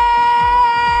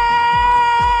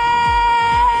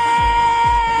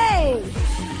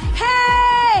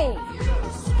 Hey!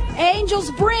 Angels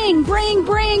bring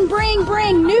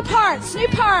new parts, new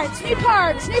parts, new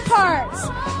parts, new parts.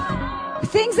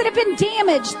 Things that have been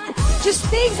damaged, just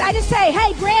things, I just say,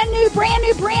 hey, brand new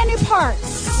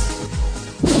parts.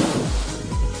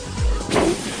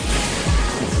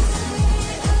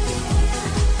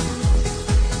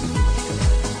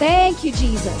 Thank you,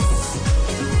 Jesus.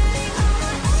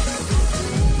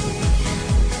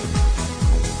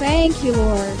 Thank you,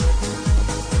 Lord.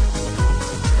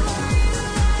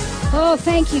 Oh,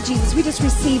 thank you, Jesus. We just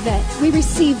receive it. We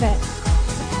receive it.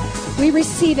 We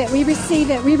receive it. We receive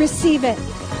it. We receive it.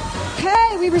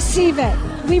 Hey, we receive it.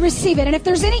 We receive it. And if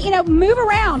there's any, move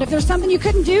around. If there's something you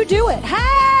couldn't do, do it.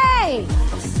 Hey!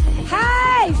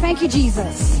 Hey! Thank you,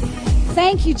 Jesus.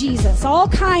 Thank you, Jesus. All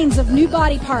kinds of new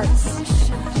body parts.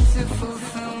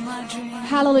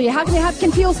 Hallelujah. How can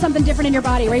you feel something different in your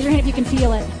body? Raise your hand if you can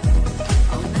feel it.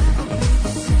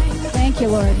 Thank you,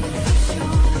 Lord.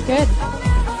 Good.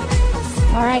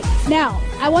 All right. Now,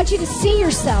 I want you to see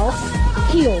yourself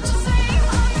healed.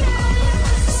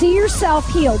 See yourself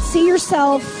healed. See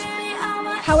yourself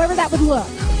however that would look.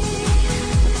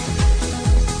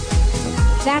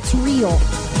 That's real.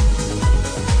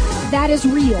 That is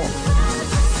real.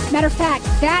 Matter of fact,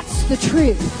 that's the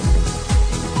truth.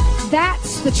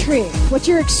 That's the truth. What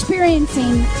you're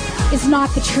experiencing is not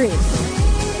the truth.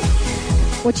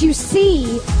 What you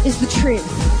see is the truth.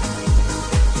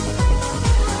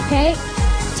 Okay?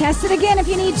 Test it again if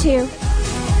you need to.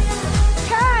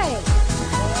 Okay.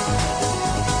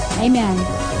 Amen.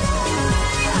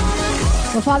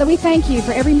 Well, Father, we thank you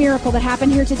for every miracle that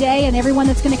happened here today and everyone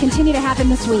that's going to continue to happen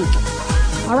this week.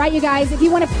 All right, you guys, if you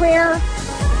want a prayer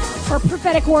or a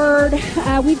prophetic word,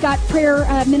 we've got prayer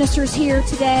ministers here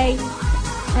today,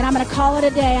 and I'm going to call it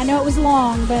a day. I know it was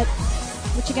long, but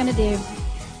what you going to do?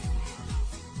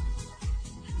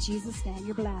 In Jesus' name,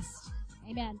 you're blessed.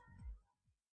 Amen.